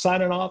Show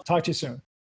signing off. Talk to you soon.